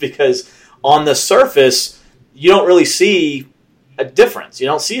massive, because on the surface, you don't really see a difference. You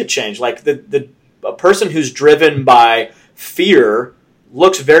don't see a change. Like a person who's driven by fear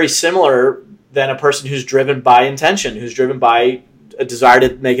looks very similar than a person who's driven by intention, who's driven by a desire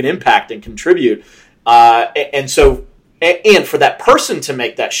to make an impact and contribute. And for that person to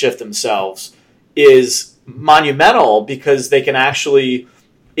make that shift themselves is monumental, because they can actually,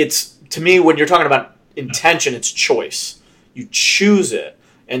 to me, when you're talking about intention, it's choice. You choose it.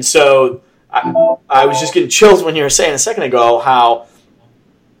 And so I was just getting chills when you were saying a second ago how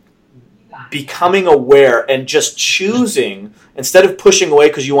becoming aware and just choosing, instead of pushing away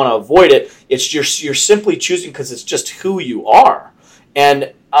because you want to avoid it, it's you're simply choosing because it's just who you are.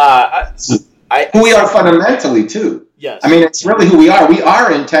 And who we are fundamentally too. Yes. I mean, it's really who we are. We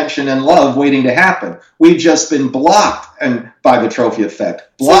are intention and love waiting to happen. We've just been blocked by the trophy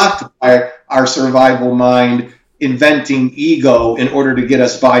effect, blocked by our survival mind inventing ego in order to get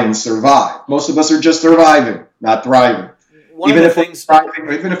us by and survive. Most of us are just surviving, not thriving. Even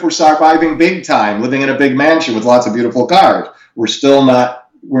if we're surviving big time, living in a big mansion with lots of beautiful cars, we're still not.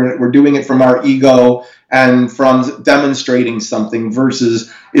 We're doing it from our ego and from demonstrating something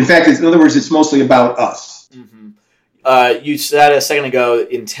versus, in fact, in other words, it's mostly about us. Mm-hmm. You said a second ago,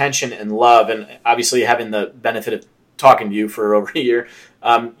 intention and love, and obviously having the benefit of talking to you for over a year,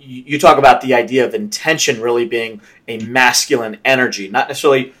 you talk about the idea of intention really being a masculine energy, not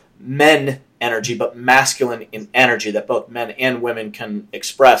necessarily men energy, but masculine in energy that both men and women can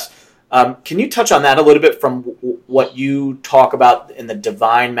express. Can you touch on that a little bit from what you talk about in the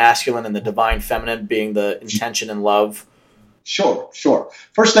divine masculine and the divine feminine being the intention and love? Sure.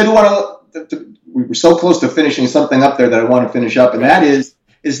 First, I do want to, we were so close to finishing something up there that I want to finish up, and that is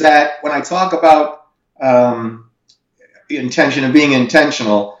that when I talk about intention and being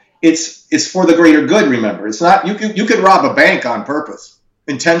intentional, it's for the greater good, remember. It's not, you could rob a bank on purpose,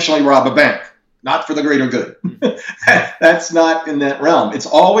 intentionally rob a bank. Not for the greater good. That's not in that realm. It's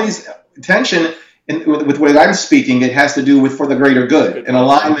always intention. With what I'm speaking, it has to do with for the greater good, in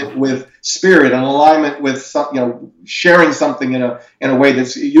alignment with spirit, in alignment with sharing something in a way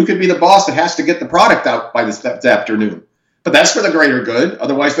that's, you could be the boss that has to get the product out by this afternoon, but that's for the greater good.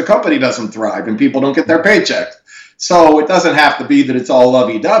 Otherwise, the company doesn't thrive and people don't get their paychecks. So it doesn't have to be that it's all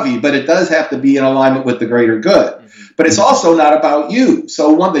lovey-dovey, but it does have to be in alignment with the greater good. Mm-hmm. But it's also not about you.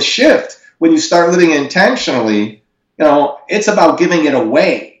 So the shift, when you start living intentionally, it's about giving it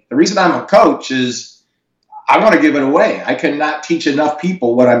away. The reason I'm a coach is I want to give it away. I cannot teach enough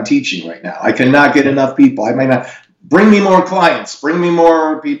people what I'm teaching right now. I cannot get enough people. I may not bring me more clients, bring me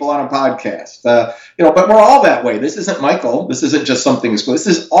more people on a podcast. But we're all that way. This isn't Michael. This isn't just something exclusive.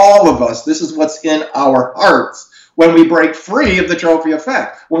 This is all of us. This is what's in our hearts. When we break free of the trophy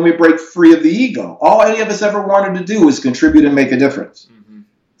effect, when we break free of the ego, all any of us ever wanted to do is contribute and make a difference. Mm-hmm.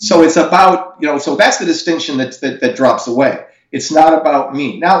 So it's about, so that's the distinction that drops away. It's not about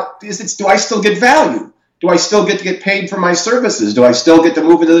me. Now, do I still get value? Do I still get to get paid for my services? Do I still get to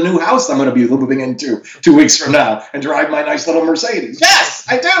move into the new house I'm going to be moving into 2 weeks from now and drive my nice little Mercedes? Yes,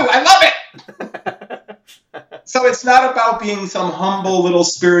 I do. I love it. So it's not about being some humble little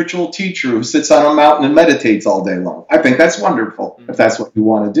spiritual teacher who sits on a mountain and meditates all day long. I think that's wonderful if that's what you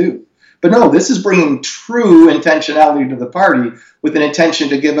want to do. But no, this is bringing true intentionality to the party with an intention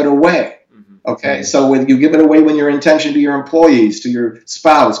to give it away. Okay, so when you give it away, when your intention to your employees, to your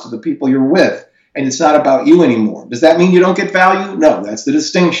spouse, to the people you're with, and it's not about you anymore. Does that mean you don't get value? No, that's the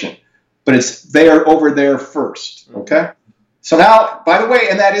distinction. But it's there over there first. Okay? So now, by the way,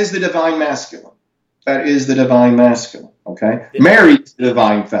 and that is the divine masculine. That is the divine masculine. Okay? Married is the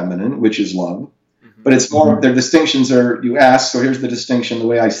divine feminine, which is love. But it's more, their distinctions are, you ask, so here's the distinction the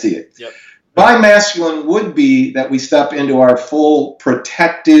way I see it. Yep. Divine masculine would be that we step into our full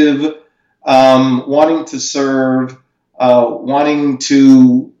protective, wanting to serve, wanting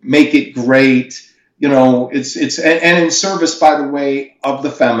to make it great, it's and in service, by the way, of the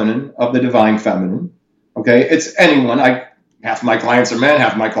feminine, of the divine feminine. Okay, it's anyone. Half of my clients are men,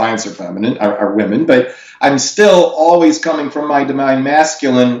 half of my clients are feminine, are women, but I'm still always coming from my divine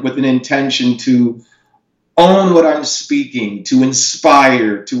masculine with an intention to own what I'm speaking, to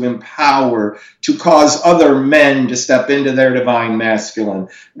inspire, to empower, to cause other men to step into their divine masculine,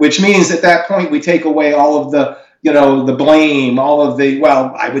 which means at that point we take away all of the, the blame, all of the,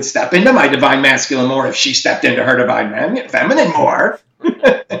 well, I would step into my divine masculine more if she stepped into her divine feminine more.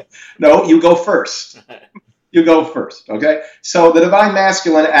 No, you go first. You go first, okay? So the divine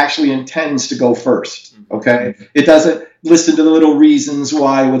masculine actually intends to go first, okay? It doesn't listen to the little reasons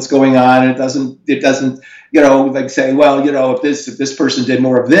why, what's going on. It doesn't, like say, well, if this person did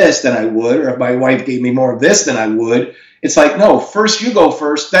more of this than I would, or if my wife gave me more of this than I would. It's like, no, first you go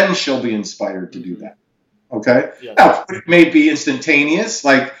first, then she'll be inspired to do that, Okay. Yes. Now, it may be instantaneous.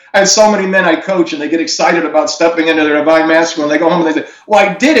 Like, I have so many men I coach and they get excited about stepping into their divine masculine. They go home and they say, well,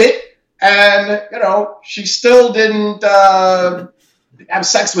 I did it. And, she still didn't have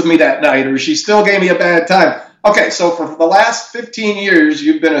sex with me that night, or she still gave me a bad time. Okay, so for the last 15 years,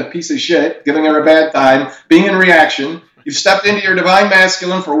 you've been a piece of shit, giving her a bad time, being in reaction. You've stepped into your divine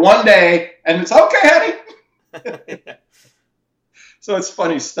masculine for one day, and it's okay, honey. So it's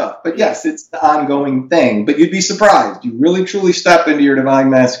funny stuff. But yes, it's the ongoing thing. But you'd be surprised. You really, truly step into your divine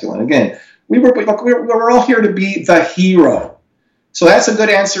masculine. Again, we're all here to be the hero. So that's a good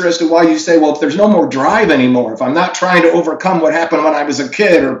answer as to why you say, well, if there's no more drive anymore, if I'm not trying to overcome what happened when I was a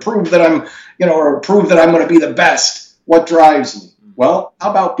kid or prove that I'm going to be the best, what drives me? Well, how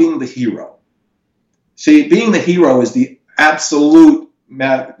about being the hero? See, being the hero is the absolute,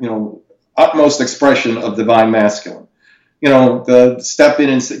 utmost expression of divine masculine. The step in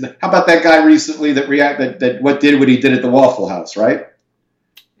and say, how about that guy recently that what he did at the Waffle House, right?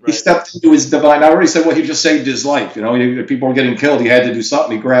 He stepped into his divine. I already said, well, he just saved his life. People were getting killed. He had to do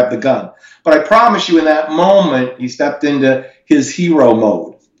something. He grabbed the gun. But I promise you, in that moment, he stepped into his hero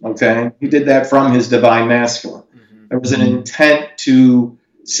mode. Okay, he did that from his divine masculine. Mm-hmm. There was an intent to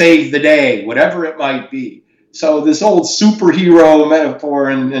save the day, whatever it might be. So this old superhero metaphor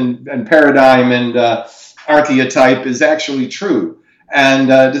and paradigm and archetype is actually true. And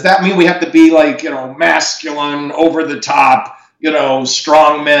does that mean we have to be like, masculine, over the top,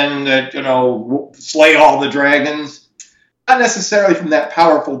 strong men that, slay all the dragons? Not necessarily from that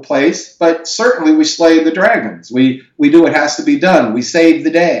powerful place, but certainly we slay the dragons. We do what has to be done. We save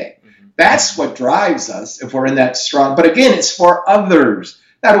the day. Mm-hmm. That's what drives us if we're in that strong. But again, it's for others.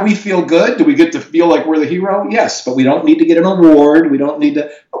 Now, do we feel good? Do we get to feel like we're the hero? Yes, but we don't need to get an award. We don't need to.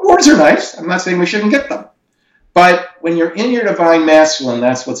 Awards are nice. I'm not saying we shouldn't get them. But when you're in your divine masculine,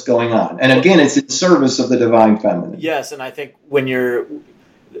 that's what's going on. And again, it's in service of the divine feminine. Yes, and I think when you're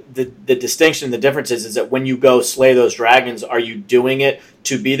the distinction, the difference is that when you go slay those dragons, are you doing it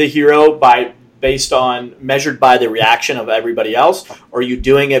to be the hero measured by the reaction of everybody else, or are you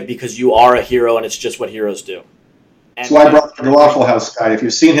doing it because you are a hero and it's just what heroes do? That's why I brought the Waffle House guy. If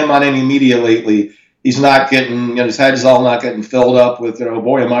you've seen him on any media lately, he's not getting, his head's all not getting filled up with,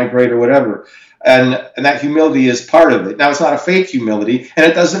 boy, am I great or whatever. And that humility is part of it. Now, it's not a fake humility, and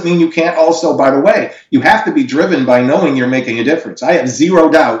it doesn't mean you can't also, by the way, you have to be driven by knowing you're making a difference. I have zero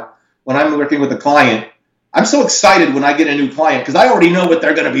doubt when I'm working with a client. I'm so excited when I get a new client because I already know what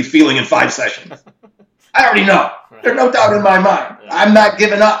they're going to be feeling in 5 sessions. I already know. There's no doubt in my mind. Yeah. I'm not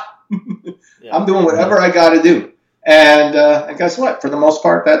giving up. Yeah. I'm doing whatever I got to do. And guess what? For the most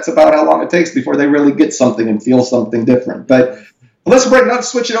part, that's about how long it takes before they really get something and feel something different. But let's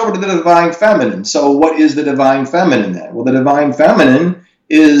switch it over to the divine feminine. So what is the divine feminine then? Well, the divine feminine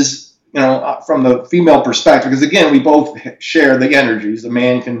is, from the female perspective, because again, we both share the energies. The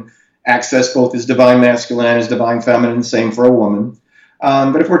man can access both his divine masculine and his divine feminine, same for a woman.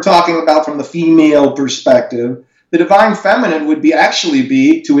 But if we're talking about from the female perspective, the divine feminine would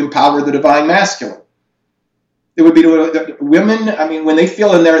be to empower the divine masculine. It would be to women. I mean, when they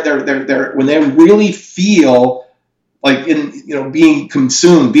feel in when they really feel like being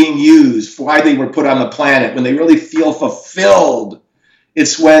consumed, being used, why they were put on the planet, when they really feel fulfilled,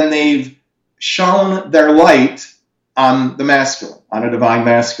 it's when they've shone their light on the masculine, on a divine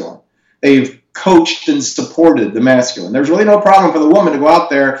masculine. They've coached and supported the masculine. There's really no problem for the woman to go out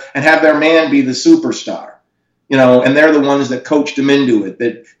there and have their man be the superstar. And they're the ones that coached him into it,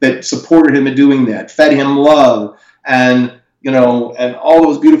 that supported him in doing that, fed him love, and all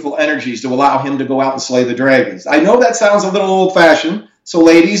those beautiful energies to allow him to go out and slay the dragons. I know that sounds a little old-fashioned, so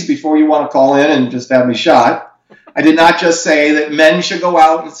ladies, before you want to call in and just have me shot, I did not just say that men should go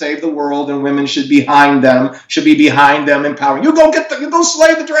out and save the world and women should be behind them, empowering. You go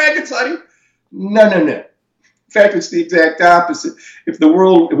slay the dragons, honey. No. In fact, it's the exact opposite. If we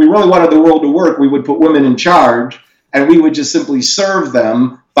really wanted the world to work, we would put women in charge, and we would just simply serve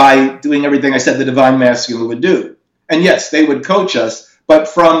them by doing everything I said the divine masculine would do. And yes, they would coach us, but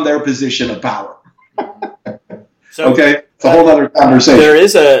from their position of power. So, okay, it's a whole other conversation. There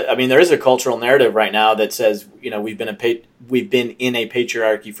is a cultural narrative right now that says we've been in a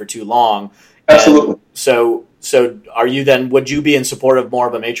patriarchy for too long. Absolutely. So are you then? Would you be in support of more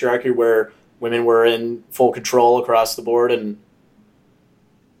of a matriarchy where women were in full control across the board and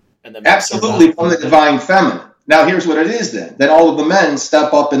then absolutely from the divine feminine? Now here's what it is then. Then all of the men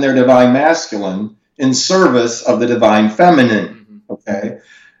step up in their divine masculine in service of the divine feminine. Mm-hmm. Okay.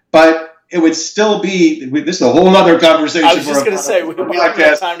 But it would still be, this is a whole other conversation. I was just going to say, we don't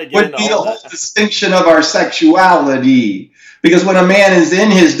have time to get into all that. The whole distinction of our sexuality. Because when a man is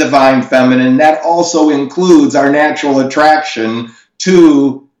in his divine feminine, that also includes our natural attraction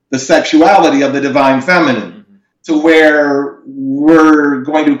to the sexuality of the divine feminine, to where we're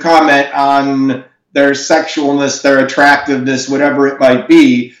going to comment on their sexualness, their attractiveness, whatever it might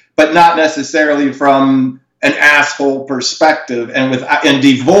be, but not necessarily from an asshole perspective and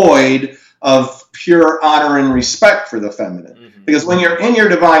devoid of pure honor and respect for the feminine. Mm-hmm. Because when you're in your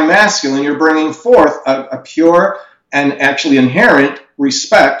divine masculine, you're bringing forth a pure and actually inherent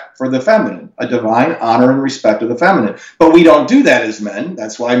respect for the feminine, a divine honor and respect of the feminine. But we don't do that as men.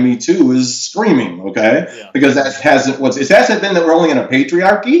 That's why Me Too is screaming, okay? Yeah. Because it hasn't been that we're only in a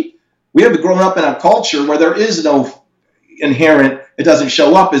patriarchy. We have grown up in a culture where there is no inherent, it doesn't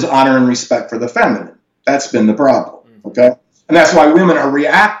show up as honor and respect for the feminine. That's been the problem, okay? And that's why women are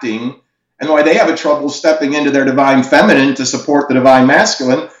reacting and why they have a trouble stepping into their divine feminine to support the divine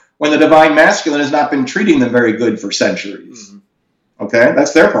masculine when the divine masculine has not been treating them very good for centuries. Mm-hmm. Okay?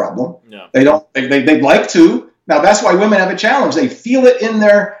 That's their problem. Yeah. They'd like to. Now, that's why women have a challenge. They feel it in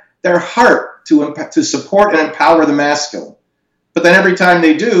their heart to support and empower the masculine. But then every time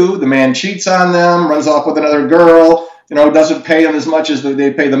they do, the man cheats on them, runs off with another girl, doesn't pay them as much as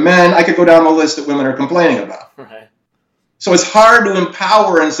they pay the men. I could go down the list that women are complaining about. Right. So it's hard to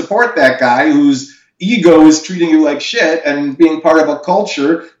empower and support that guy whose ego is treating you like shit and being part of a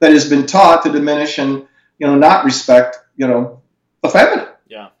culture that has been taught to diminish and, not respect, the feminine.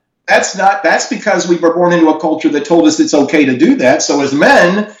 Yeah. That's because we were born into a culture that told us it's okay to do that. So as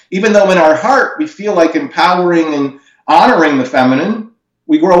men, even though in our heart we feel like empowering and honoring the feminine,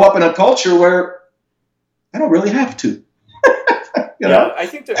 we grow up in a culture where I don't really have to. I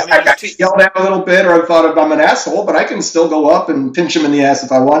think I got yelled at a little bit, or I thought I'm an asshole, but I can still go up and pinch him in the ass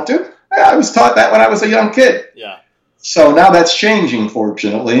if I want to. I was taught that when I was a young kid. Yeah. So now that's changing,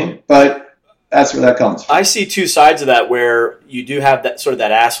 fortunately, but that's where that comes from. I see two sides of that, where you do have that sort of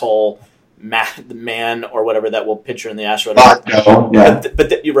that asshole man or whatever that will pinch her in the ass or whatever.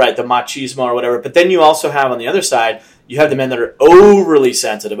 But you're right, the machismo or whatever. But then you also have on the other side, you have the men that are overly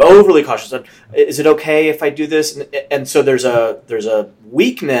sensitive, overly cautious. Is it okay if I do this? And so there's a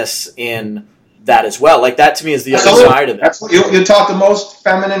weakness in that as well. Like that to me is the other side of it. You talk to most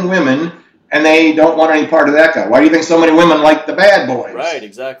feminine women, and they don't want any part of that guy. Why do you think so many women like the bad boys? Right,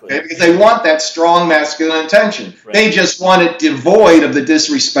 exactly. Okay? Because they want that strong masculine intention. Right. They just want it devoid of the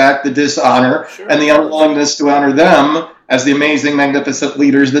disrespect, the dishonor, and the unwillingness to honor them as the amazing, magnificent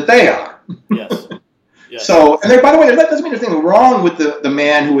leaders that they are. Yes. Yes. So, and by the way, that doesn't mean there's anything wrong with the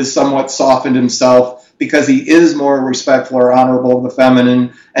man who has somewhat softened himself because he is more respectful or honorable of the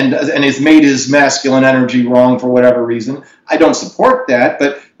feminine and has made his masculine energy wrong for whatever reason. I don't support that,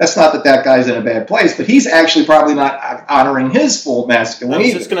 but that's not that guy's in a bad place. But he's actually probably not honoring his full masculine either.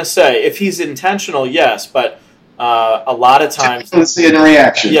 I was just going to say, if he's intentional, yes, but a lot of times... Let's see it in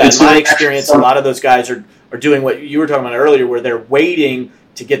reaction. Yeah, in my experience, a lot of those guys are doing what you were talking about earlier, where they're waiting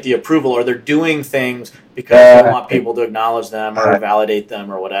to get the approval, or they're doing things because they want people to acknowledge them or validate them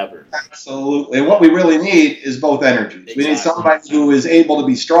or whatever. Absolutely. And what we really need is both energies. Exactly. We need somebody who is able to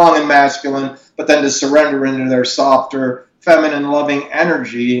be strong and masculine, but then to surrender into their softer, feminine, loving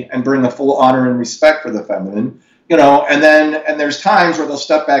energy and bring a full honor and respect for the feminine. And there's times where they'll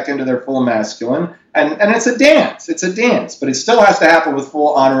step back into their full masculine, and it's a dance. It's a dance, but it still has to happen with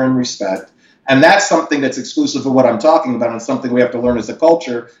full honor and respect. And that's something that's exclusive of what I'm talking about, and something we have to learn as a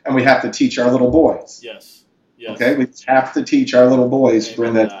culture, and we have to teach our little boys. Yes. Okay? We have to teach our little boys to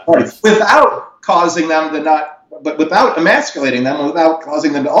bring that party without causing them but without emasculating them, without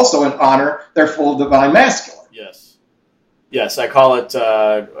causing them to also honor their full divine masculine. Yes. Yes, I call it,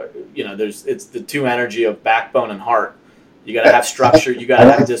 it's the two energy of backbone and heart. You got to have structure, you got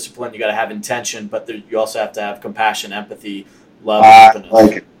to have discipline, you got to have intention, but you also have to have compassion, empathy, love, and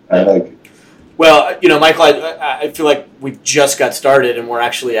openness. I like it. Well, Michael, I feel like we've just got started and we're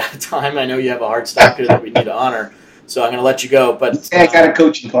actually out of time. I know you have a hard stop here that we need to honor, so I'm going to let you go. But I got a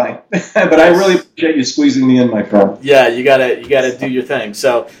coaching client, but I really appreciate you squeezing me in, my friend. Yeah, you gotta do your thing.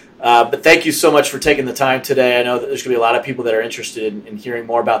 So, but thank you so much for taking the time today. I know that there's going to be a lot of people that are interested in hearing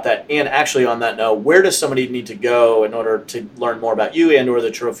more about that. And actually, on that note, where does somebody need to go in order to learn more about you and/or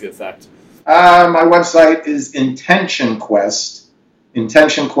the Trophy Effect? My website is Intention Quest.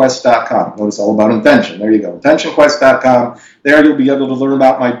 IntentionQuest.com. Well, it's all about intention. There you go. IntentionQuest.com. There you'll be able to learn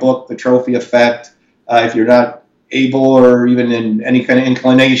about my book, The Trophy Effect. If you're not able or even in any kind of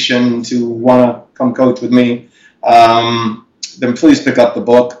inclination to want to come coach with me, then please pick up the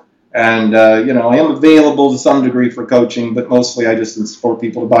book. And, I am available to some degree for coaching, but mostly I just support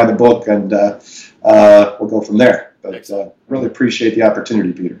people to buy the book, and we'll go from there. But really appreciate the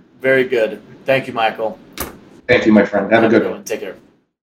opportunity, Peter. Very good. Thank you, Michael. Thank you, my friend. Have a good one. Take care.